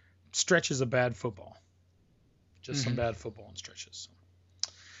the stretches of bad football. Just some bad football and stretches.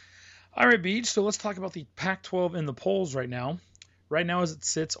 All right, Beach, so let's talk about the Pac-12 in the polls right now. Right now, as it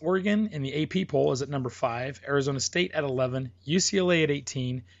sits, Oregon in the AP poll is at number 5, Arizona State at 11, UCLA at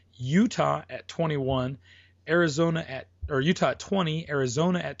 18, Utah at 21, Utah at 20,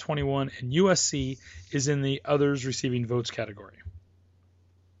 Arizona at 21, and USC is in the others receiving votes category.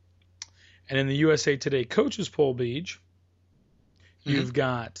 And in the USA Today coaches poll, Beach, you've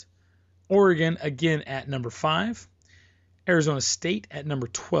got Oregon again at number 5, Arizona State at number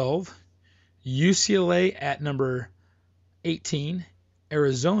 12, UCLA at number 18,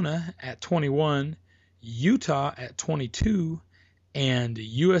 Arizona at 21, Utah at 22, and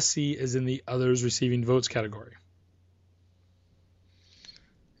USC is in the others receiving votes category.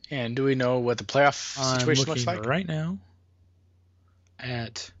 And do we know what the playoff situation looks like? I'm looking right now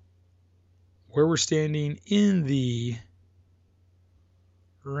at where we're standing in the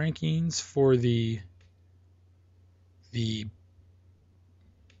rankings for the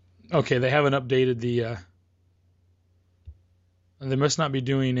okay, they haven't updated the they must not be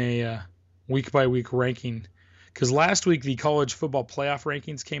doing a week-by-week ranking. Because last week the college football playoff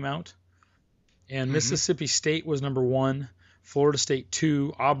rankings came out, and Mississippi State was number 1, Florida State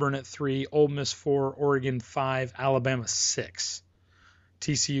 2, Auburn at 3, Ole Miss 4, Oregon 5, Alabama 6,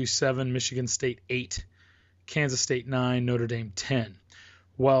 TCU 7, Michigan State 8, Kansas State 9, Notre Dame 10.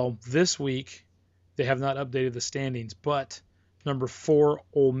 Well, this week they have not updated the standings, but number 4,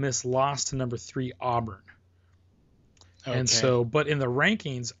 Ole Miss lost to number 3, Auburn. Okay. And so, but in the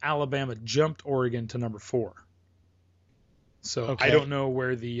rankings, Alabama jumped Oregon to number 4. So okay. I don't know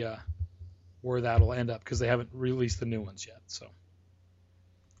where where that'll end up because they haven't released the new ones yet. So,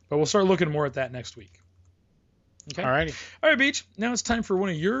 but we'll start looking more at that next week. Okay. All right, Beach. Now it's time for one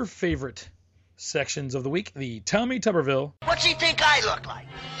of your favorite sections of the week, the Tell Me Tuberville. What's he think I look like?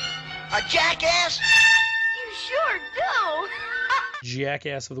 A jackass? You sure do.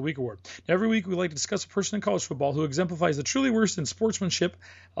 Jackass of the Week award. Now, every week we like to discuss a person in college football who exemplifies the truly worst in sportsmanship,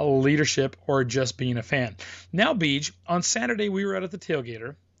 leadership, or just being a fan. Now, Beej, on Saturday we were out at the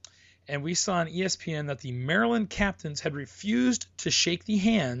Tailgater, and we saw on ESPN that the Maryland captains had refused to shake the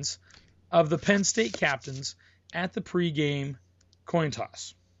hands of the Penn State captains at the pregame coin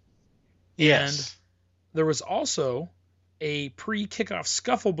toss. Yes. And there was also a pre-kickoff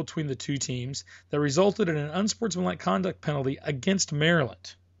scuffle between the two teams that resulted in an unsportsmanlike conduct penalty against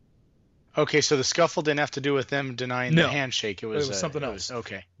Maryland. Okay, so the scuffle didn't have to do with them denying the handshake. It was something else.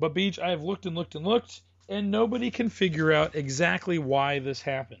 Okay. But, Beach, I have looked and looked and looked, and nobody can figure out exactly why this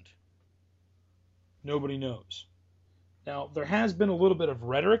happened. Nobody knows. Now, there has been a little bit of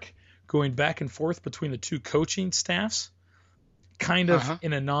rhetoric going back and forth between the two coaching staffs, kind of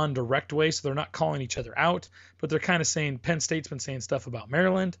in a non-direct way, so they're not calling each other out, but they're kind of saying Penn State's been saying stuff about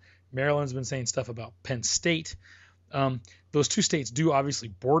Maryland, Maryland's been saying stuff about Penn State. Those two states do obviously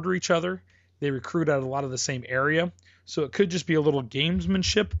border each other. They recruit out of a lot of the same area, so it could just be a little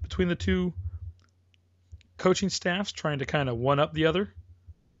gamesmanship between the two coaching staffs trying to kind of one-up the other.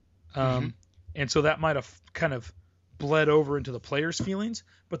 And so that might have kind of bled over into the players' feelings,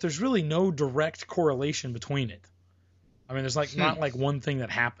 but there's really no direct correlation between it. I mean, there's not like one thing that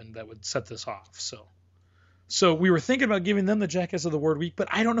happened that would set this off. So we were thinking about giving them the Jackass of the Word Week, but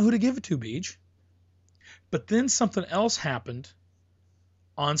I don't know who to give it to, Beej. But then something else happened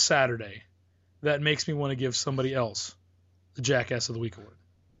on Saturday that makes me want to give somebody else the Jackass of the Week Award.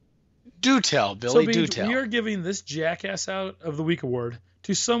 Do tell, Billy, so, Beej, do tell. We are giving this Jackass out of the Week Award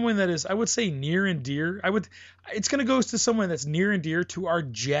to someone that is, I would say, near and dear. It's going to go to someone that's near and dear to our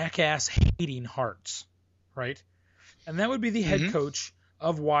jackass-hating hearts, right? And that would be the head coach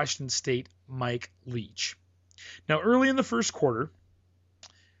of Washington State, Mike Leach. Now, early in the first quarter,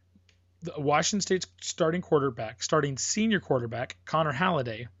 the Washington State's starting senior quarterback, Connor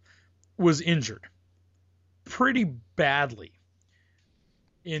Halliday, was injured pretty badly.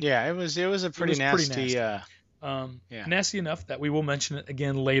 It was a pretty nasty. Nasty enough that we will mention it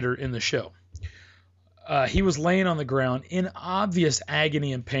again later in the show. He was laying on the ground in obvious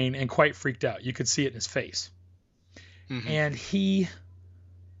agony and pain and quite freaked out. You could see it in his face. And he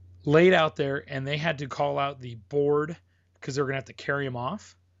laid out there, and they had to call out the board because they were going to have to carry him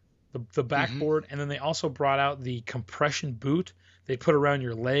off, the backboard, and then they also brought out the compression boot they put around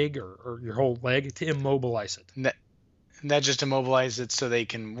your leg or your whole leg to immobilize it. And that just immobilizes it so they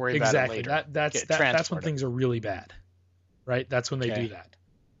can worry about it later. That's when things are really bad, right? That's when they do that.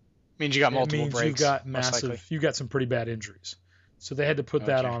 Means you got multiple breaks. You got some pretty bad injuries. So they had to put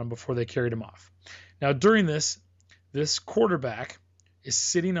that on him before they carried him off. Now, during this quarterback is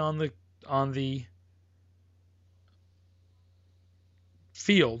sitting on the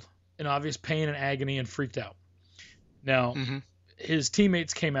field in obvious pain and agony and freaked out. Now, his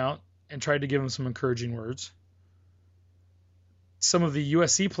teammates came out and tried to give him some encouraging words. Some of the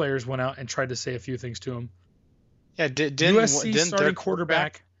USC players went out and tried to say a few things to him. Yeah, didn't starting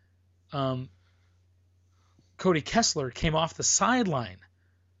quarterback Cody Kessler came off the sideline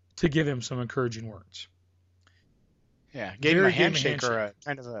to give him some encouraging words. Yeah, gave him a handshake or a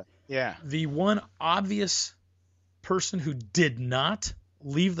kind of a, yeah. The one obvious person who did not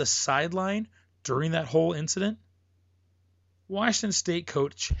leave the sideline during that whole incident, Washington State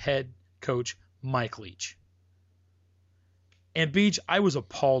head coach Mike Leach. And Beach, I was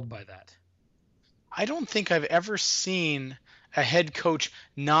appalled by that. I don't think I've ever seen a head coach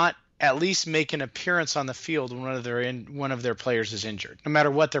not at least make an appearance on the field when one of their players is injured, no matter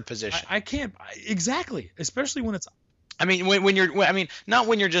what their position. I can't exactly, especially when it's. I mean, when you're. I mean, not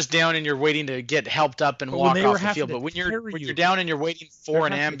when you're just down and you're waiting to get helped up and walk off the field, but when you're down and you're waiting for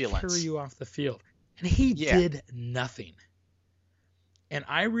an ambulance. Carry you off the field, and he did nothing. And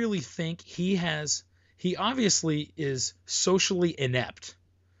I really think he obviously is socially inept.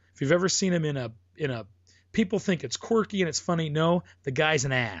 If you've ever seen him in a people think it's quirky and it's funny. No, the guy's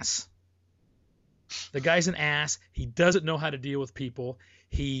an ass. The guy's an ass. He doesn't know how to deal with people.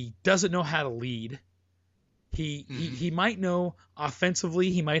 He doesn't know how to lead. He might know offensively.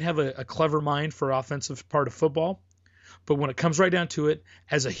 He might have a clever mind for offensive part of football. But when it comes right down to it,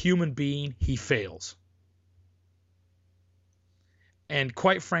 as a human being, he fails. And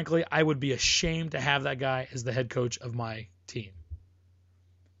quite frankly, I would be ashamed to have that guy as the head coach of my team.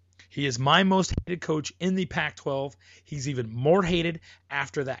 He is my most hated coach in the Pac-12. He's even more hated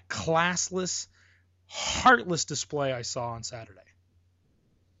after that classless, heartless display I saw on Saturday.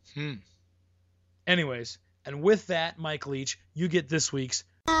 Anyways, and with that, Mike Leach, you get this week's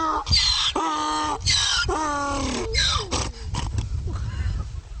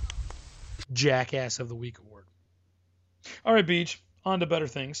Jackass of the Week award. All right, Beach, on to better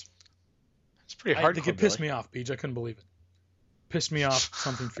things. It's pretty hard to It pissed me off, Beach. I couldn't believe it. Pissed me off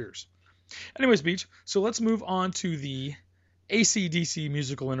something fierce. Anyways, Beach, so let's move on to the AC/DC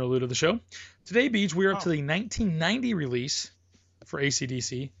musical interlude of the show. Today, Beach, we are up to the 1990 release for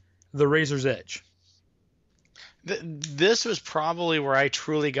AC/DC, The Razor's Edge. This was probably where I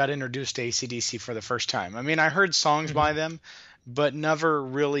truly got introduced to AC/DC for the first time. I mean, I heard songs by them, but never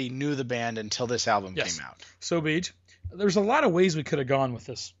really knew the band until this album came out. So, Beach, there's a lot of ways we could have gone with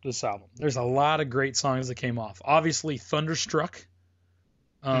this album. There's a lot of great songs that came off. Obviously, Thunderstruck,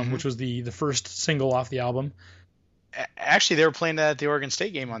 which was the first single off the album. Actually, they were playing that at the Oregon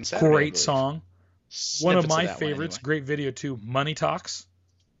State game on Saturday. Great song. One of my favorites. Anyway. Great video, too. Money Talks.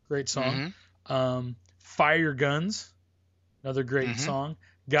 Great song. Fire Your Guns. Another great song.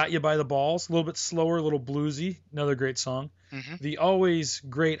 Got You by the Balls. A little bit slower, a little bluesy. Another great song. The always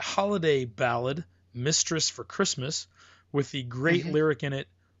great holiday ballad, Mistress for Christmas, with the great lyric in it,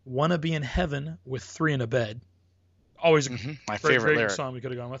 Wanna Be in Heaven with Three in a Bed. Always my favorite lyric. Song we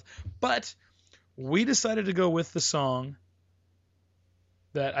could have gone with. But we decided to go with the song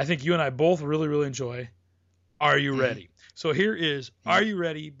that I think you and I both really, really enjoy, Are You Ready? So here is Are You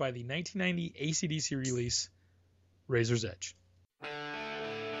Ready by the 1990 AC/DC release, Razor's Edge.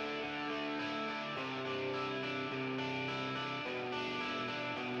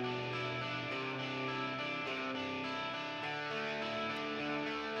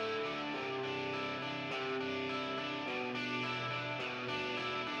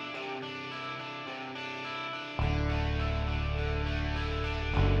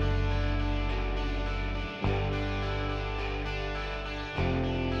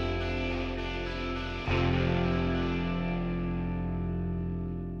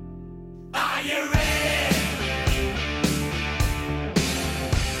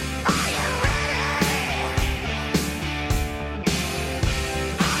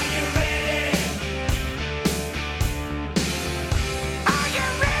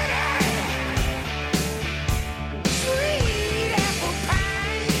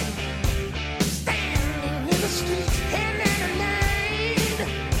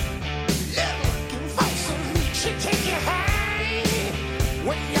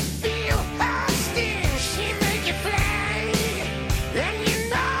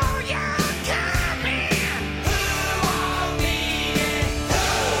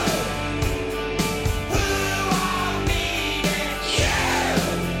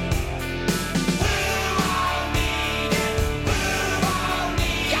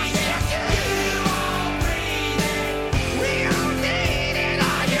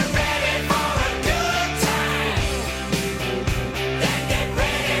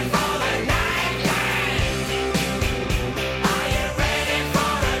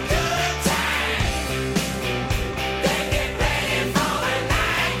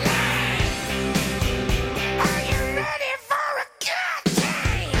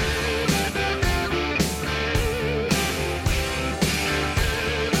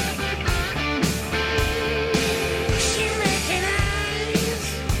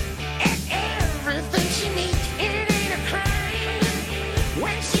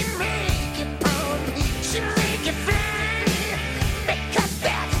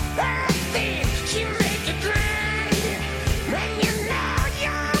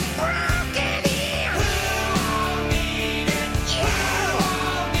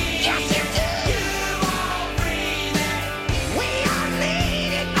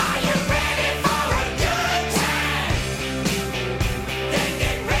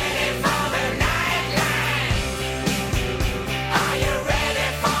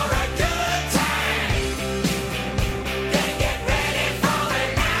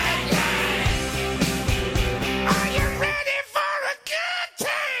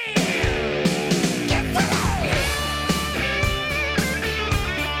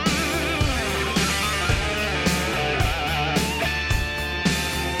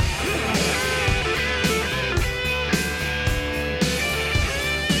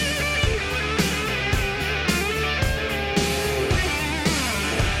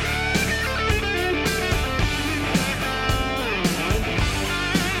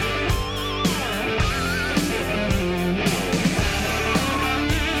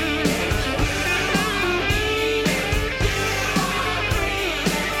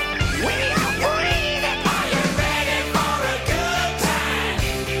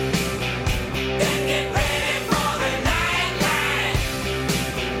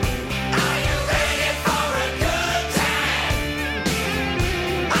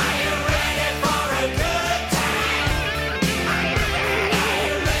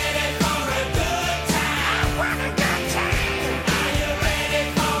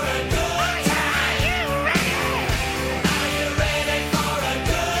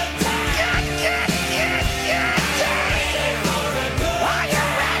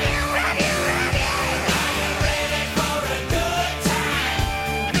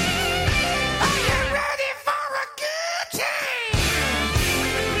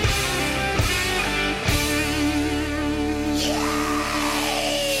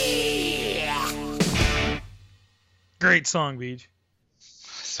 Great song, Beach.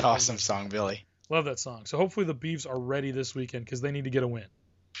 It's an awesome song, Billy. Love that song. So hopefully the Beavs are ready this weekend because they need to get a win.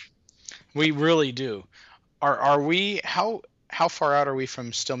 We really do. Are we? How far out are we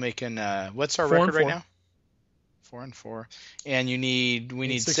from still making? What's our record right now? 4-4. And we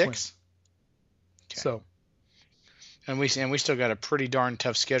need 6. Okay. So. And we still got a pretty darn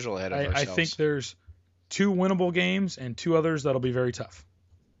tough schedule ahead of ourselves. I think there's 2 winnable games and 2 others that'll be very tough.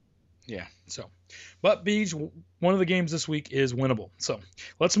 Yeah. So, but Beach, one of the games this week is winnable. So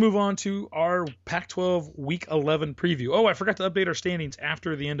let's move on to our Pac-12 Week 11 preview. Oh, I forgot to update our standings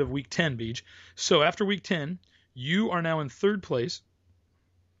after the end of Week 10, Beach. So after Week 10, you are now in 3rd place.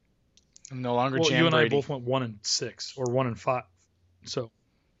 I'm no longer Jan Brady. I both went 1-6 or 1-5. So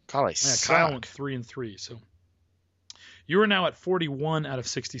golly, Kyle went 3-3. So you are now at 41 out of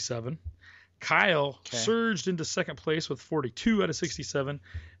 67. Kyle surged into 2nd place with 42 out of 67,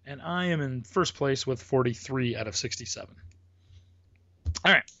 and I am in 1st place with 43 out of 67.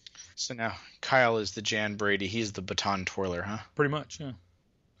 All right. So now Kyle is the Jan Brady. He's the baton twirler, huh? Pretty much, yeah. All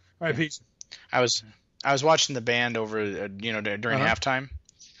right, Pete. I was watching the band over, during halftime,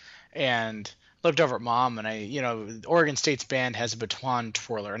 and looked over at Mom, and Oregon State's band has a baton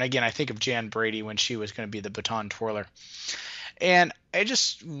twirler, and again, I think of Jan Brady when she was going to be the baton twirler. And I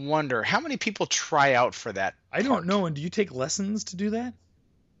just wonder how many people try out for that. I don't know. And do you take lessons to do that?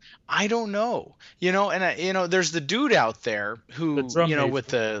 I don't know. There's the dude out there who, with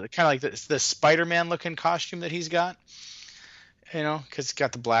the kind of like the Spider-Man looking costume that he's got, because it's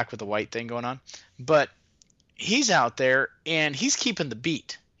got the black with the white thing going on. But he's out there and he's keeping the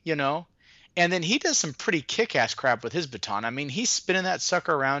beat, and then he does some pretty kick-ass crap with his baton. I mean, he's spinning that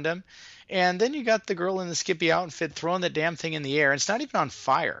sucker around him. And then you got the girl in the Skippy outfit throwing that damn thing in the air. It's not even on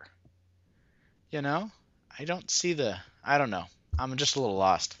fire. I don't see I don't know. I'm just a little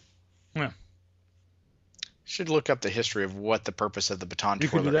lost. Yeah. Should look up the history of what the purpose of the baton twirler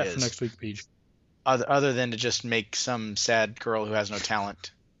is. You could do that for next week, Peach. Other than to just make some sad girl who has no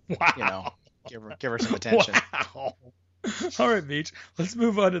talent, wow. Give her some attention. Wow. All right, Beach. Let's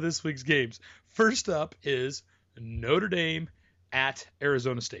move on to this week's games. First up is Notre Dame at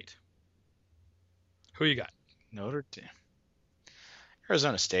Arizona State. Who you got? Notre Dame.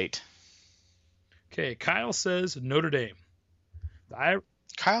 Arizona State. Okay, Kyle says Notre Dame. The Irish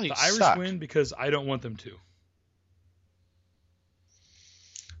suck. win because I don't want them to.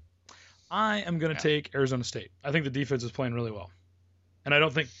 I am going to take Arizona State. I think the defense is playing really well. And I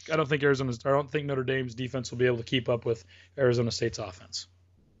don't think Notre Dame's defense will be able to keep up with Arizona State's offense.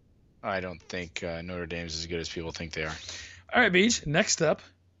 I don't think Notre Dame's as good as people think they are. All right, Beach. Next up,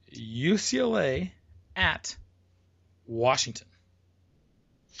 UCLA at Washington.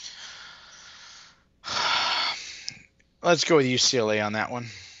 Let's go with UCLA on that one.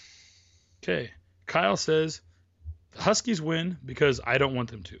 Okay. Kyle says the Huskies win because I don't want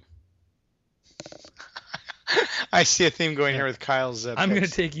them to. I see a theme going here with Kyle's I'm going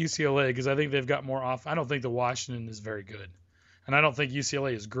to take UCLA because I think they've got more off. I don't think the Washington is very good. And I don't think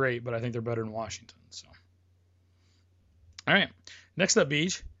UCLA is great, but I think they're better than Washington. So, all right. Next up,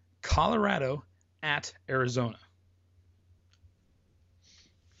 Beach, Colorado at Arizona.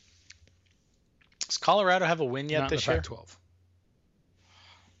 Does Colorado have a win yet this year? Not in the Pac-12.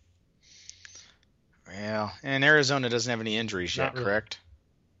 Well, and Arizona doesn't have any injuries yet, really. Correct?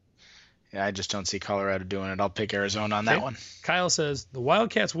 Yeah, I just don't see Colorado doing it. I'll pick Arizona on that one. Kyle says the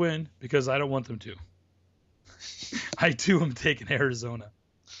Wildcats win because I don't want them to. I too am taking Arizona.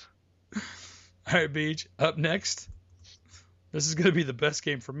 All right, Beach. Up next, this is going to be the best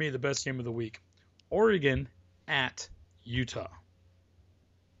game for me, the best game of the week. Oregon at Utah.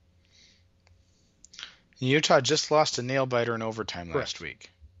 Utah just lost a nail biter in overtime last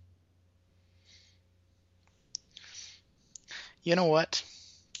week. You know what?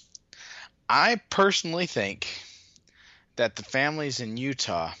 I personally think that the families in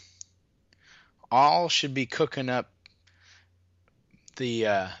Utah all should be cooking up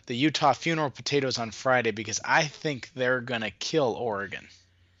the Utah funeral potatoes on Friday because I think they're going to kill Oregon.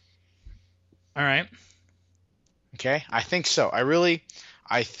 All right. Okay? I think so.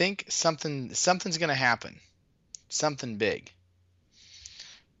 I think something's going to happen. Something big.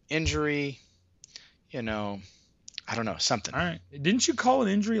 Injury, I don't know, something. All right. Didn't you call an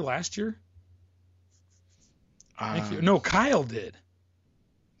injury last year? No, Kyle did.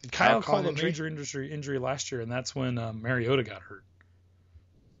 Kyle called a major injury last year, and that's when Mariota got hurt.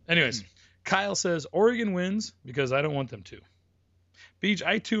 Anyways, Kyle says Oregon wins because I don't want them to. Beach,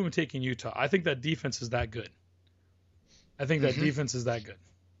 I too am taking Utah. I think that defense is that good.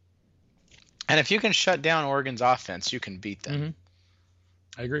 And if you can shut down Oregon's offense, you can beat them.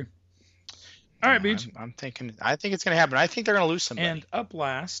 I agree. All right, Beach. I think it's going to happen. I think they're going to lose somebody. And up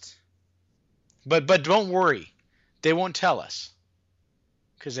last. But don't worry. They won't tell us.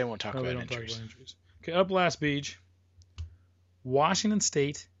 Because they won't talk about injuries. Okay, up last, Beach. Washington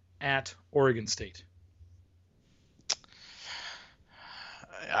State at Oregon State.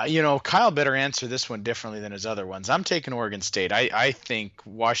 Kyle better answer this one differently than his other ones. I'm taking Oregon State. I think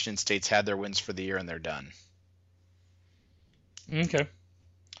Washington State's had their wins for the year and they're done. Okay.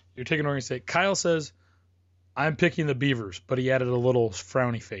 You're taking Oregon State. Kyle says, I'm picking the Beavers, but he added a little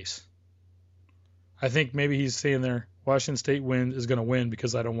frowny face. I think maybe he's saying there, Washington State is going to win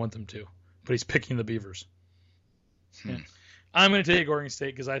because I don't want them to. But he's picking the Beavers. Yeah. I'm going to take Oregon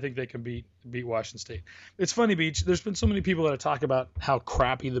State because I think they can beat Washington State. It's funny, Beach. There's been so many people that have talked about how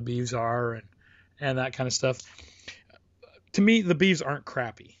crappy the Beavs are and that kind of stuff. To me, the Beavs aren't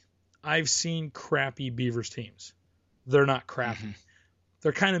crappy. I've seen crappy Beavers teams. They're not crappy. Mm-hmm.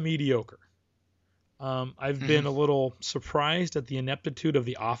 They're kind of mediocre. I've been a little surprised at the ineptitude of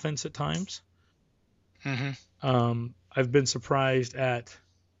the offense at times. Mm-hmm. I've been surprised at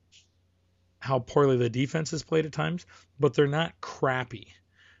how poorly the defense has played at times, but they're not crappy.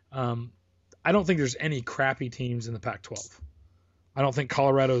 I don't think there's any crappy teams in the Pac-12. I don't think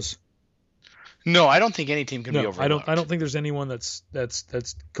Colorado's. No, I don't think any team can be overlooked. I don't think there's anyone that's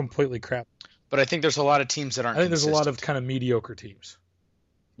completely crap. But I think there's a lot of teams that aren't. I think there's a lot of kind of mediocre teams.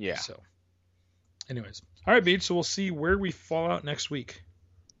 Yeah. So, anyways, all right, Beach. So we'll see where we fall out next week.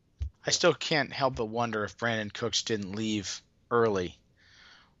 I still can't help but wonder if Brandon Cooks didn't leave early,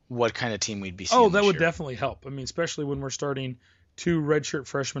 what kind of team we'd be seeing. Oh, that would definitely help. I mean, especially when we're starting 2 redshirt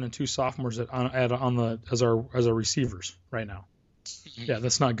freshmen and 2 sophomores as our receivers right now. Yeah,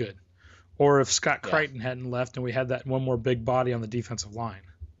 that's not good. Or if Scott Crichton hadn't left and we had that one more big body on the defensive line.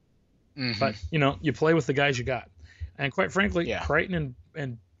 Mm-hmm. But you play with the guys you got, and quite frankly, Crichton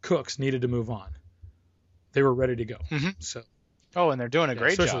and Cooks needed to move on. They were ready to go. Mm-hmm. So. Oh, and they're doing a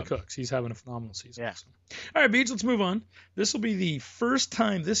great job. Especially Cooks. He's having a phenomenal season. Yeah. So. All right, Beach, let's move on. This will be the first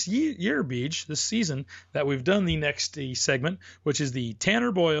time this year, Beach, this season, that we've done the next segment, which is the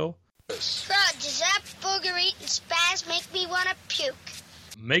Tanner Boyle. Does that booger-eating spaz make me want to puke?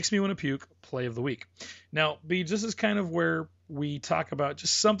 Makes me want to puke, play of the week. Now, Beach, this is kind of where we talk about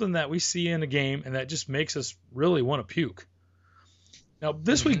just something that we see in a game and that just makes us really want to puke. Now,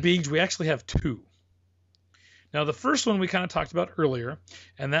 this week, Beach, we actually have 2. Now, the first one we kind of talked about earlier,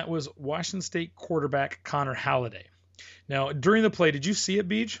 and that was Washington State quarterback Connor Halliday. Now, during the play, did you see it,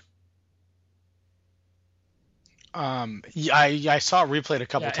 Beach? Yeah, I saw it replayed a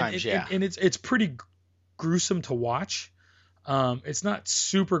couple times, And it's pretty gruesome to watch. It's not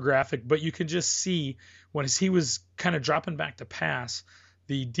super graphic, but you can just see when he was kind of dropping back to pass,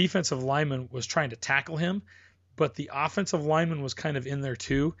 the defensive lineman was trying to tackle him, but the offensive lineman was kind of in there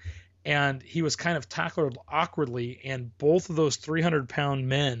too. And he was kind of tackled awkwardly, and both of those 300-pound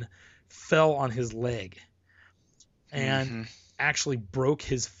men fell on his leg and actually broke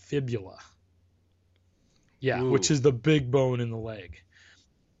his fibula. Yeah, which is the big bone in the leg.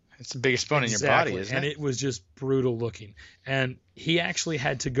 It's the biggest bone in your body, isn't it? And it was just brutal looking. And he actually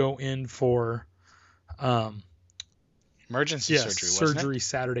had to go in for emergency surgery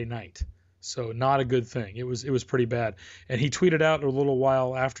Saturday night. So not a good thing. It was pretty bad. And he tweeted out a little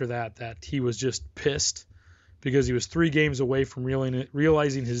while after that he was just pissed because he was 3 games away from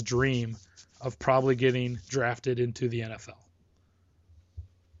realizing his dream of probably getting drafted into the NFL.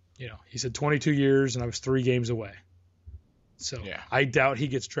 He said 22 years and I was 3 games away. So I doubt he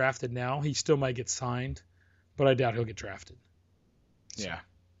gets drafted now. He still might get signed, but I doubt he'll get drafted. So, yeah.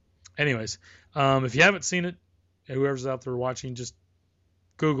 Anyways, if you haven't seen it, whoever's out there watching, just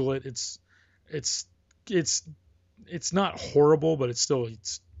Google it. It's not horrible, but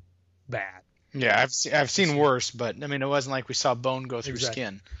it's bad. Yeah, I've seen worse, but I mean it wasn't like we saw bone go through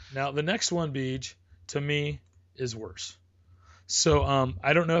skin. Now the next one, Beej, to me is worse. So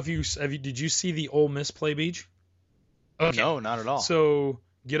I don't know if did you see the Ole Miss play, Beej? Okay. No, not at all. So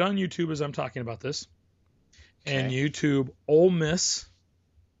get on YouTube as I'm talking about this, and YouTube Ole Miss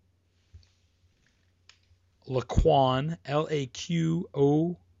Laquon,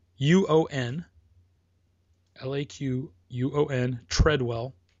 Laquon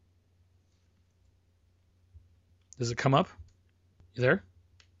Treadwell. Does it come up? You there?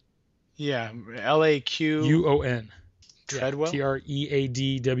 Yeah, Laquon Treadwell.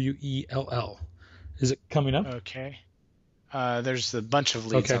 Treadwell. Is it coming up? Okay. There's a bunch of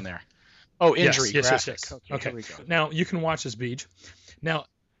leads on there. Oh, injury graphic. Yes. Okay. Here we go. Now you can watch this, Beej. Now.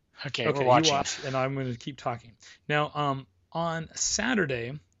 Okay, we're watching. You watch, and I'm going to keep talking. Now, on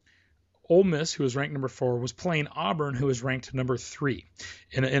Saturday, Ole Miss, who was ranked number 4, was playing Auburn, who was ranked number 3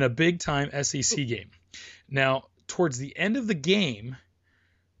 in a big-time SEC game. Now, towards the end of the game,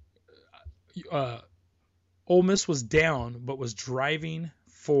 Ole Miss was down, but was driving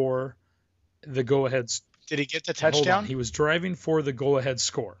for the go-ahead. Did he get the touchdown? He was driving for the go-ahead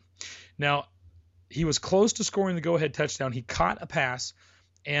score. Now, he was close to scoring the go-ahead touchdown. He caught a pass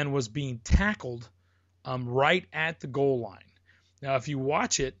and was being tackled right at the goal line. Now, if you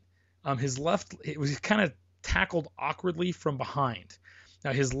watch it, it was kind of tackled awkwardly from behind.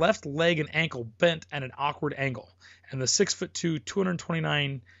 Now, his left leg and ankle bent at an awkward angle, and the 6'2",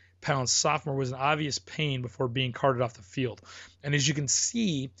 229-pound sophomore was in obvious pain before being carted off the field. And as you can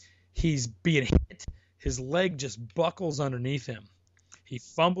see, he's being hit. His leg just buckles underneath him. He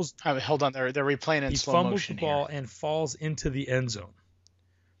fumbles. Hold on, they're replaying in slow motion. He fumbles the ball and falls into the end zone.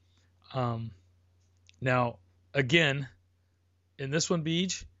 Now, again, in this one,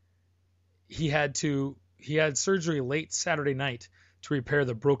 Beej, he had surgery late Saturday night to repair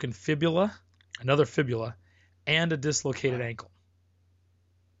the broken fibula, another fibula, and a dislocated ankle.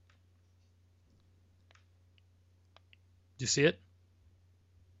 Did you see it?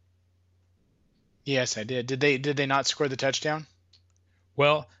 Yes, I did. Did they not score the touchdown?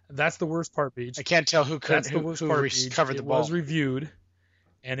 Well, that's the worst part, Beej. I can't tell who recovered the ball. It was reviewed,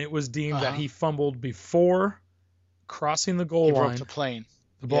 and it was deemed that he fumbled before crossing the goal line. He broke the plane.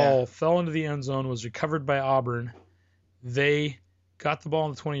 The ball fell into the end zone, was recovered by Auburn. They got the ball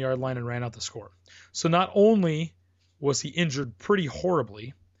on the 20-yard line and ran out the score. So not only was he injured pretty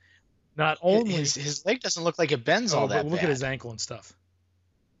horribly, not only... His leg doesn't look like it bends all that bad. Look at his ankle and stuff.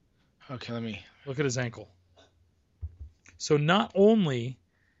 Okay, let me... Look at his ankle. So not only...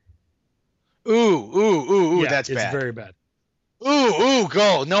 Ooh, that's bad. It's very bad. Ooh,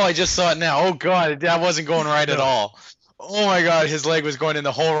 go. No, I just saw it now. Oh, God, that wasn't going right at all. Oh, my God, his leg was going in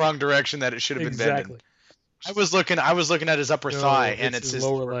the whole wrong direction that it should have been bending. I was looking at his upper thigh, and it's his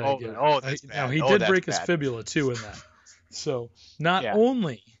lower leg. That's bad. Now, he did break his fibula, too, in that. So not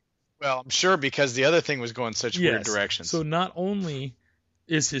only... Well, I'm sure because the other thing was going such weird directions. So not only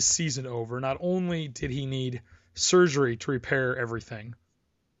is his season over, not only did he need surgery to repair everything,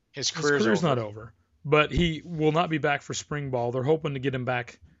 his career's not over, but he will not be back for spring ball. They're hoping to get him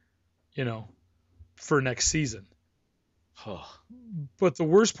back, for next season. But the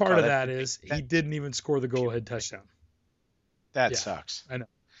worst part of that is he didn't even score the go-ahead touchdown. That sucks. I know.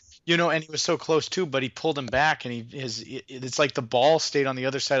 And he was so close too, but he pulled him back, and it's like the ball stayed on the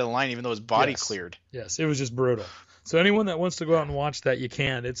other side of the line, even though his body cleared. Yes, it was just brutal. So anyone that wants to go out and watch that, you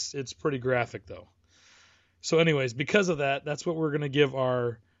can. It's pretty graphic though. So anyways, because of that, that's what we're going to give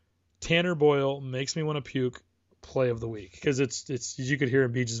our Tanner Boyle Makes Me Want to Puke play of the week, because it's you could hear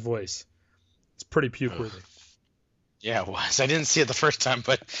in Beach's voice. It's pretty puke-worthy. Yeah, it was. I didn't see it the first time,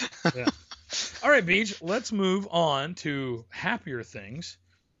 but... Yeah. All right, Beach, let's move on to happier things.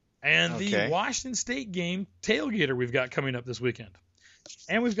 And the Washington State game tailgater we've got coming up this weekend.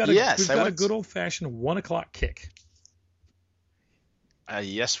 And we've got a good old-fashioned 1 o'clock kick.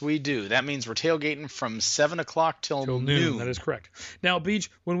 Yes, we do. That means we're tailgating from 7 o'clock till noon. That is correct. Now, Beach,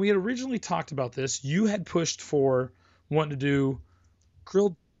 when we had originally talked about this, you had pushed for wanting to do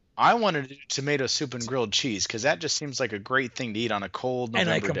grilled... I wanted to do tomato soup and grilled cheese, because that just seems like a great thing to eat on a cold November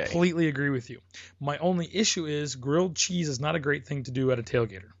day. And I completely agree with you. My only issue is grilled cheese is not a great thing to do at a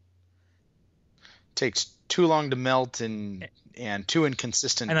tailgater. Takes too long to melt and too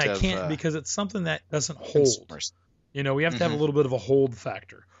inconsistent. And I can't because it's something that doesn't hold. Consumers. We have to have a little bit of a hold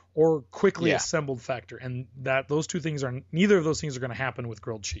factor or quickly assembled factor, and those two things neither of those things are going to happen with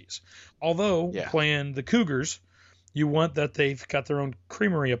grilled cheese. Although playing the Cougars, you want that they've got their own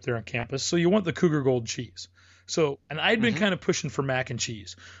creamery up there on campus, so you want the Cougar Gold cheese. So, and I'd been kind of pushing for mac and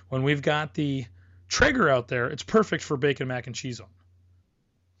cheese. When we've got the Traeger out there, it's perfect for bacon mac and cheese on.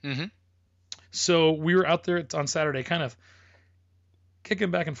 Mm-hmm. So we were out there on Saturday kind of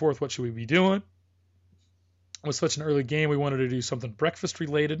kicking back and forth. What should we be doing? It was such an early game. We wanted to do something breakfast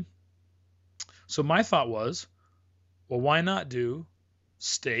related. So my thought was, well, why not do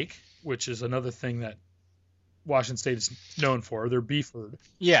steak, which is another thing that Washington State is known for, their beef herd.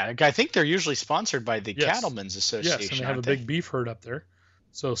 Yeah, I think they're usually sponsored by the Cattlemen's Association. Yes, and they have a big beef herd up there.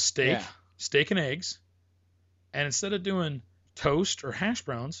 So steak and eggs. And instead of doing toast or hash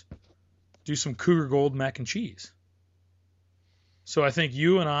browns, do some Cougar Gold mac and cheese. So I think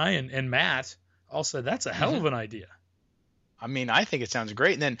you and I and Matt all said that's a hell of an idea. I mean, I think it sounds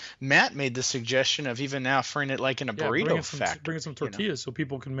great. And then Matt made the suggestion of even now offering it like in a burrito factory. Bringing some tortillas so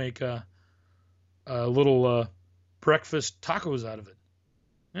people can make little breakfast tacos out of it.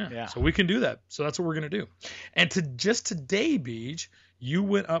 Yeah. So we can do that. So that's what we're going to do. And just today, Beej, you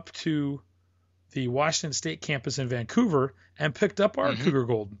went up to the Washington State campus in Vancouver and picked up our Cougar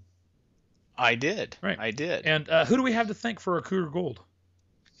Gold. I did. Right. I did. And who do we have to thank for our Cougar Gold?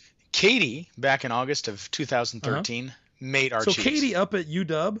 Katie, back in August of 2013, made our cheese. So Katie up at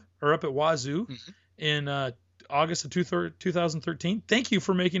UW, or up at Wazoo, in August of 2013, thank you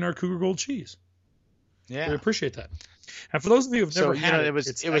for making our Cougar Gold cheese. Yeah. We appreciate that. And for those of you who've never had it,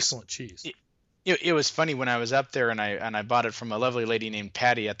 it's was excellent cheese. It was funny when I was up there and I bought it from a lovely lady named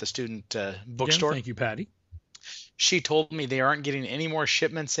Patty at the student bookstore. Again, thank you, Patty. She told me they aren't getting any more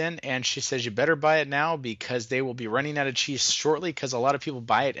shipments in, and she says you better buy it now because they will be running out of cheese shortly because a lot of people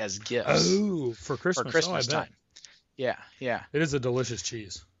buy it as gifts. Oh, for Christmas time. Yeah. It is a delicious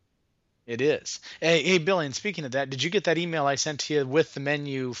cheese. It is. Hey, Billy, and speaking of that, did you get that email I sent to you with the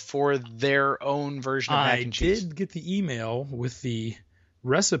menu for their own version of mac and cheese? I did get the email with the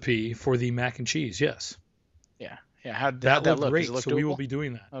recipe for the mac and cheese, yes. Yeah. How'd that look? Great, Does it look so doable? we will be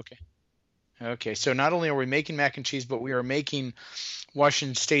doing that. Okay, so not only are we making mac and cheese, but we are making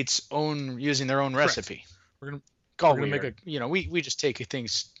Washington State's own, using their own recipe. We're gonna make we just take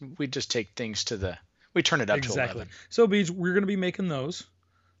things to the, we turn it up to 11. So, Beej, we're going to be making those.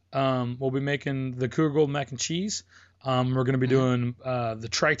 We'll be making the Cougar Gold mac and cheese. We're going to be doing the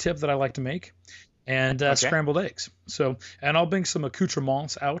tri-tip that I like to make, and scrambled eggs. So, and I'll bring some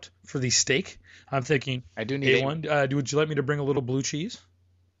accoutrements out for the steak. I'm thinking, I do need one. Would you like me to bring a little blue cheese?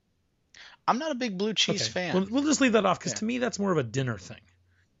 I'm not a big blue cheese fan. We'll just leave that off because to me that's more of a dinner thing,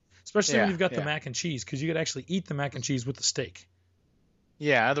 especially when you've got the mac and cheese, because you could actually eat the mac and cheese with the steak.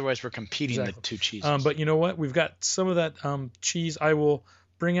 Yeah, otherwise we're competing the two cheeses. But you know what? We've got some of that cheese. I will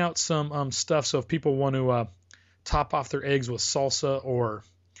bring out some stuff. So if people want to top off their eggs with salsa or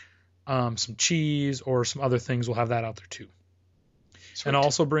some cheese or some other things, we'll have that out there too. Sweet. And I'll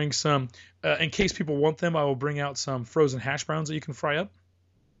also bring some, in case people want them, I will bring out some frozen hash browns that you can fry up.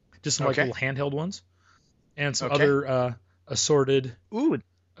 Just some like little handheld ones. And some other assorted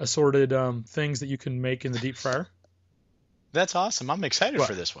things that you can make in the deep fryer. That's awesome. I'm excited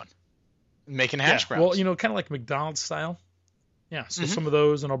for this one. Making hash browns. Well, kind of like McDonald's style. Yeah, so some of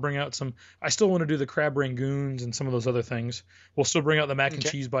those, and I'll bring out some. I still want to do the crab rangoons and some of those other things. We'll still bring out the mac and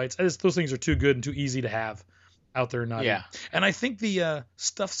cheese bites. Those things are too good and too easy to have out there. And I think the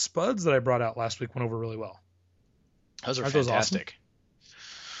stuffed spuds that I brought out last week went over really well. Those are fantastic. Awesome?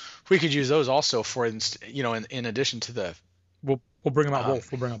 We could use those also for, in addition to the. We'll bring them out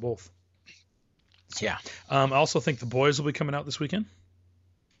both. We'll bring out both. So, yeah. I also think the boys will be coming out this weekend.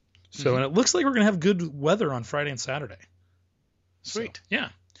 So, and it looks like we're going to have good weather on Friday and Saturday. Sweet. So, yeah.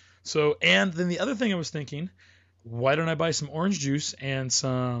 So, and then the other thing I was thinking, why don't I buy some orange juice and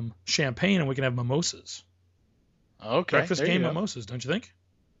some champagne and we can have mimosas? Okay. Breakfast game mimosas, don't you think?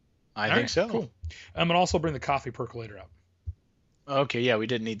 I think so. Cool. I'm going to also bring the coffee percolator out. Okay, yeah, we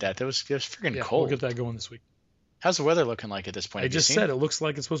did need that. It was freaking cold. We'll get that going this week. How's the weather looking like at this point? I just said it looks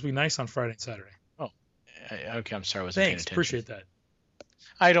like it's supposed to be nice on Friday and Saturday. Oh, okay. I'm sorry. I wasn't paying attention. Appreciate that.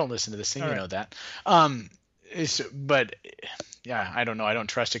 I don't listen to this thing. Know that. But yeah, I don't know. I don't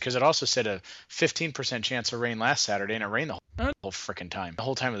trust it because it also said a 15% chance of rain last Saturday, and it rained the whole freaking time. The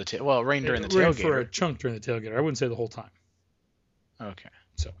whole time of the it rained during the tailgate. It rained for a chunk during the tailgate. I wouldn't say the whole time. Okay.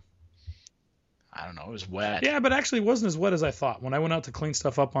 So. I don't know. It was wet. Yeah, but actually it wasn't as wet as I thought. When I went out to clean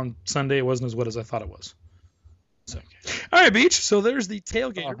stuff up on Sunday, it wasn't as wet as I thought it was. So, all right, Beej. So there's the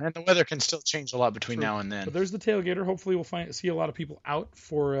tailgater. And the weather can still change a lot between now and then. But there's the tailgater. Hopefully we'll see a lot of people out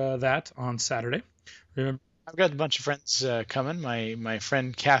for that on Saturday. Remember, I've got a bunch of friends coming. My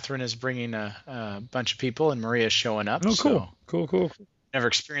friend Catherine is bringing a bunch of people, and Maria's showing up. Oh, cool. So cool. Never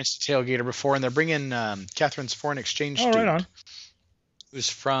experienced a tailgater before, and they're bringing Catherine's foreign exchange student. Right on. Who's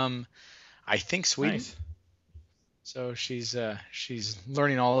from, I think, Sweden. Nice. So she's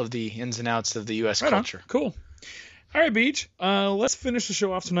learning all of the ins and outs of the U.S. culture. On. Cool. All right, Beej. Let's finish the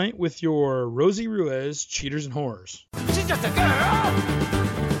show off tonight with your Rosie Ruiz Cheaters and Horrors. She's just a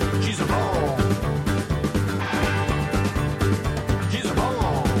girl. She's a ball. She's a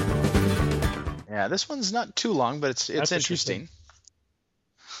ball. Yeah, this one's not too long, but it's interesting.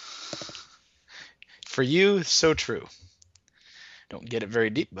 For you, so true. Don't get it very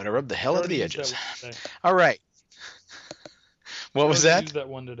deep, but I rubbed the hell out of the edges. All right. What was that? I used that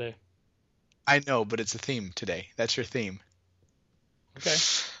one today. I know, but it's a theme today. That's your theme. Okay.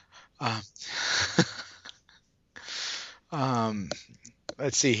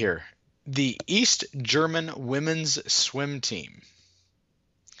 Let's see here. The East German women's swim team.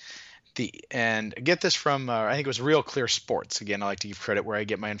 And get this from, I think it was Real Clear Sports. Again, I like to give credit where I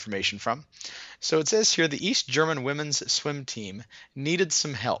get my information from. So it says here, the East German women's swim team needed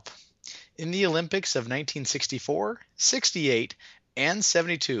some help. In the Olympics of 1964, 68, and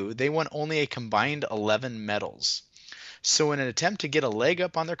 72, they won only a combined 11 medals. So in an attempt to get a leg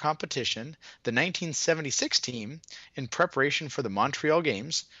up on their competition, the 1976 team, in preparation for the Montreal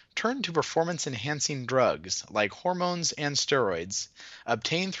Games, turned to performance-enhancing drugs like hormones and steroids,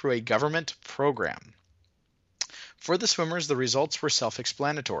 obtained through a government program. For the swimmers, the results were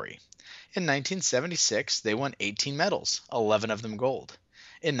self-explanatory. In 1976, they won 18 medals, 11 of them gold.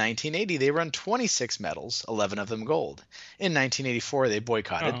 In 1980, they won 26 medals, 11 of them gold. In 1984, they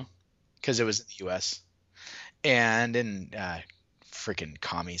boycotted because it was in the U.S. And in freaking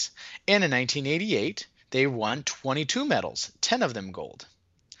commies. And in 1988, they won 22 medals, 10 of them gold.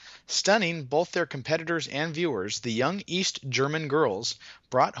 Stunning both their competitors and viewers, the young East German girls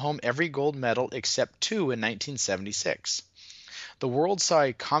brought home every gold medal except 2 in 1976. The world saw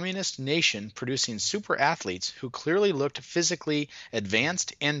a communist nation producing super athletes who clearly looked physically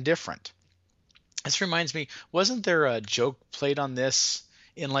advanced and different. This reminds me, wasn't there a joke played on this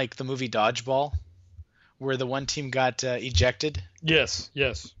in like the movie Dodgeball, where the one team got ejected? Yes.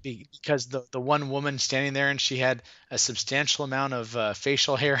 Because the one woman standing there and she had a substantial amount of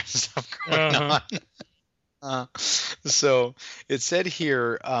facial hair and stuff going on. So it said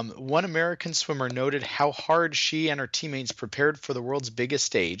here, one American swimmer noted how hard she and her teammates prepared for the world's biggest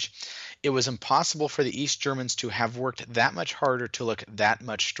stage. It was impossible for the East Germans to have worked that much harder to look that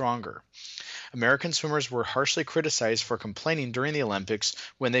much stronger. American swimmers were harshly criticized for complaining during the Olympics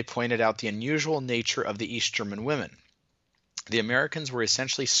when they pointed out the unusual nature of the East German women. The Americans were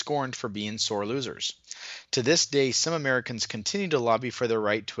essentially scorned for being sore losers. To this day, some Americans continue to lobby for their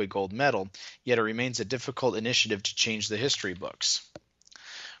right to a gold medal, yet it remains a difficult initiative to change the history books.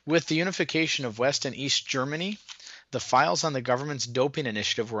 With the unification of West and East Germany, the files on the government's doping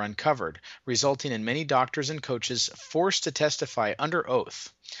initiative were uncovered, resulting in many doctors and coaches forced to testify under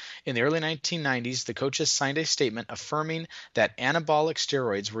oath. In the early 1990s, the coaches signed a statement affirming that anabolic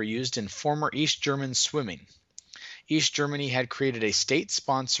steroids were used in former East German swimming. East Germany had created a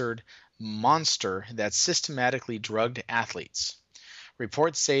state-sponsored monster that systematically drugged athletes.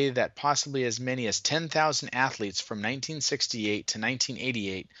 Reports say that possibly as many as 10,000 athletes from 1968 to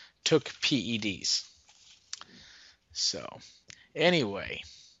 1988 took PEDs. So, anyway,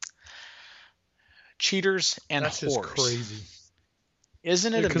 cheaters and that's whores. Just crazy.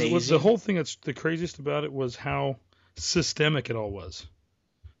 Isn't it amazing? Because the whole thing that's the craziest about it was how systemic it all was.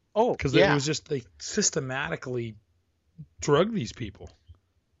 Oh, because it was just they systematically drug these people.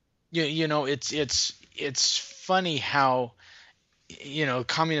 You know, it's funny how, you know,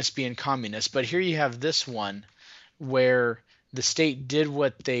 communists being communists, but here you have this one where the state did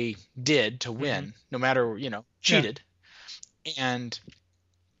what they did to win, no matter, you know, cheated. Yeah. And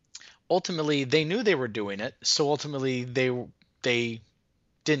ultimately they knew they were doing it. So ultimately they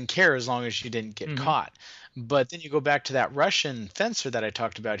didn't care as long as you didn't get caught. But then you go back to that Russian fencer that I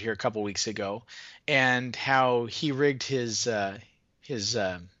talked about here a couple weeks ago, and how he rigged his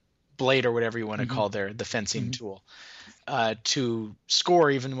blade or whatever you want to call the fencing tool to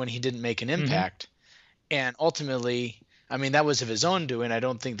score even when he didn't make an impact. And ultimately, I mean, that was of his own doing. I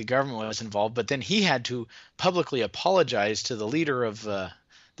don't think the government was involved. But then he had to publicly apologize to the leader of the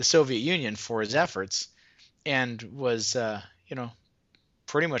Soviet Union for his efforts, and was, you know,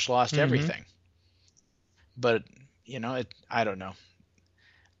 pretty much lost everything. But, you know, I don't know.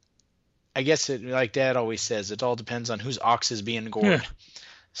 I guess like Dad always says, it all depends on whose ox is being gored. Yeah.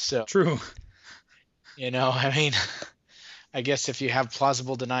 So true. You know, I mean, I guess if you have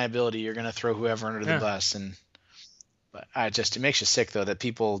plausible deniability, you're going to throw whoever under the bus. But it makes you sick, though, that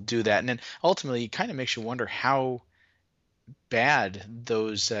people do that. And then ultimately, it kind of makes you wonder how bad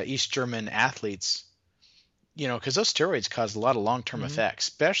those East German athletes, you know, because those steroids caused a lot of long-term effects,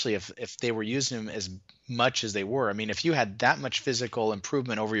 especially if they were using them as much as they were. I mean, if you had that much physical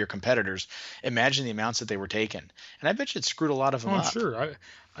improvement over your competitors, imagine the amounts that they were taking. And I bet you it screwed a lot of them up. Sure.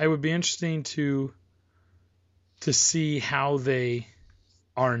 I would be interesting to see how they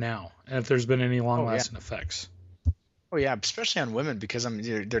are now, and if there's been any long-lasting effects. Oh, yeah, especially on women, because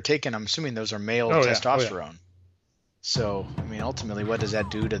they're taking, I'm assuming those are male testosterone. Oh, yeah. So, I mean, ultimately, what does that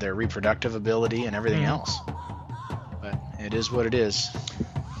do to their reproductive ability and everything else? But it is what it is.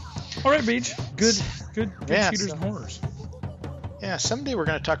 All right, Beach. Good cheaters and whores. Yeah, someday we're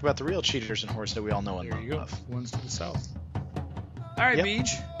going to talk about the real cheaters and whores that we all know and love. There you go. Ones to the south. All right,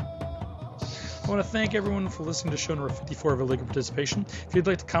 Beach. I want to thank everyone for listening to show number 54 of Illegal Participation. If you'd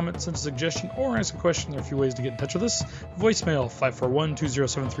like to comment, send a suggestion, or ask a question, there are a few ways to get in touch with us. Voicemail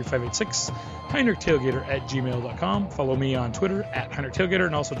 541-207-3586, HeinrichTailgater@gmail.com. Follow me on Twitter @HeinrichTailgater,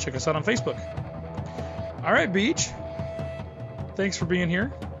 and also check us out on Facebook. All right, Beach. Thanks for being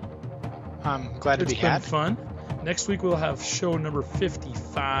here. I'm glad to be had. It's been fun. Next week we'll have show number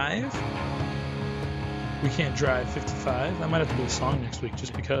 55. We Can't Drive 55. I might have to do a song next week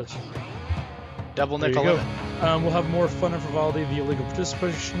just because. Double There you nickel. go. We'll have more fun and frivolity the illegal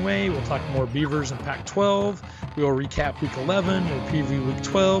participation way. We'll talk more Beavers in Pac-12. We will recap Week 11. We'll preview Week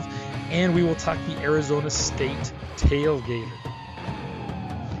 12. And we will talk the Arizona State Tailgater.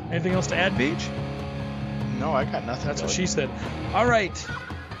 Anything else to add, Beach? No, I got nothing. That's what she said. All right.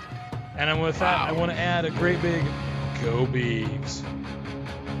 And with that, I want to add a great big Go Beavs.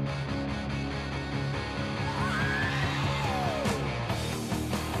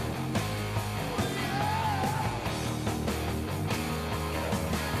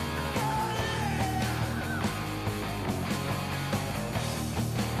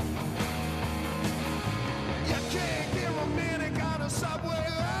 You can't give a minute on a subway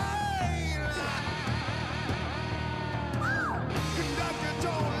line. Conductor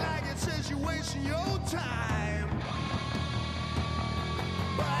don't like it, says you're wasting your time.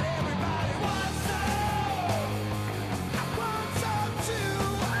 But everybody wants some. I want some too.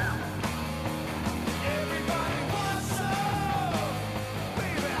 Everybody wants some.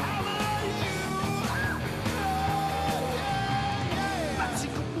 Baby, how are you? Let's see,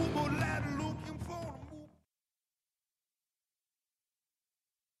 looking for a move.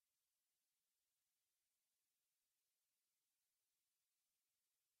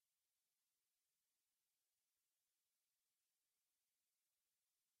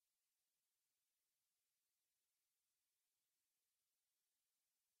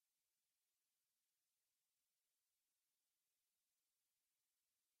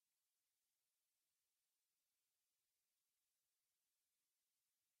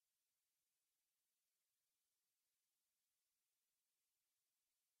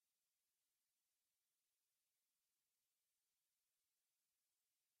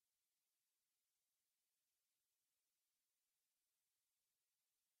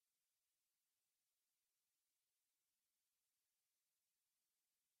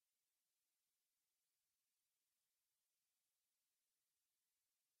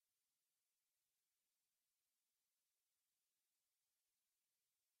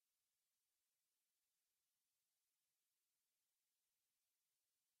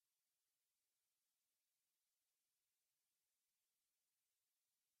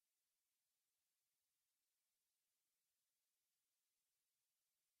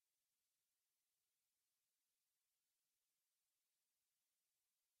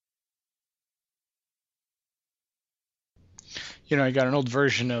 You know, I got an old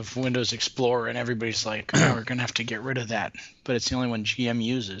version of Windows Explorer, and everybody's like, oh, we're going to have to get rid of that. But it's the only one GM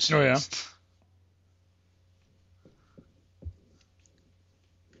uses. Oh, yeah.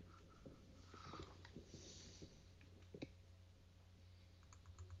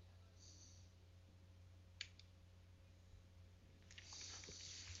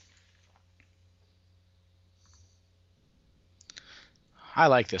 I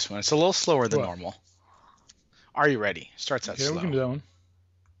like this one. It's a little slower than What? normal. Are you ready? Starts out Okay, slow. we can do that one.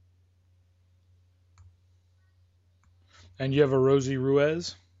 And you have a Rosie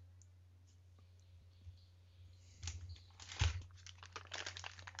Ruiz.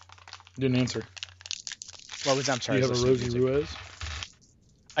 Didn't answer. What was? I'm Do sorry. you I have was a listening to Rosie music. Ruiz?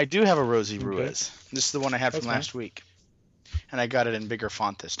 I do have a Rosie Okay. Ruiz. This is the one I had That's from fine. last week, and I got it in bigger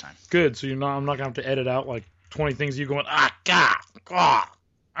font this time. Good. So I'm not gonna have to edit out like 20 things you going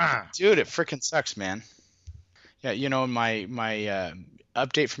Dude, it freaking sucks, man. Yeah, you know, my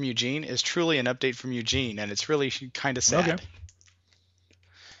update from Eugene is truly an update from Eugene, and it's really kind of sad. Okay.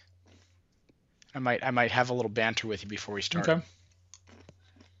 I might have a little banter with you before we start. Okay.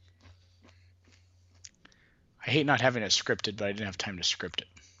 I hate not having it scripted, but I didn't have time to script it.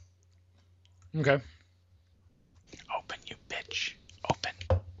 Okay. Open, you bitch. Open.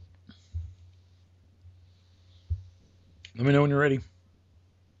 Let me know when you're ready.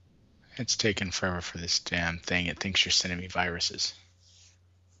 It's taken forever for this damn thing. It thinks you're sending me viruses.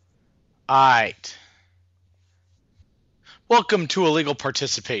 Alright. Welcome to Illegal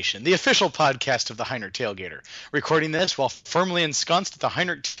Participation, the official podcast of the Heinrich Tailgater. Recording this while firmly ensconced at the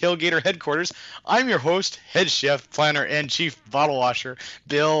Heinrich Tailgater headquarters, I'm your host, head chef, planner, and chief bottle washer,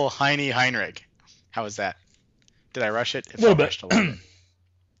 Bill Heine Heinrich. How was that? Did I rush it? It A little felt bit. rushed a little bit.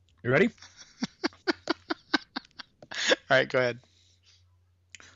 You ready? All right, go ahead.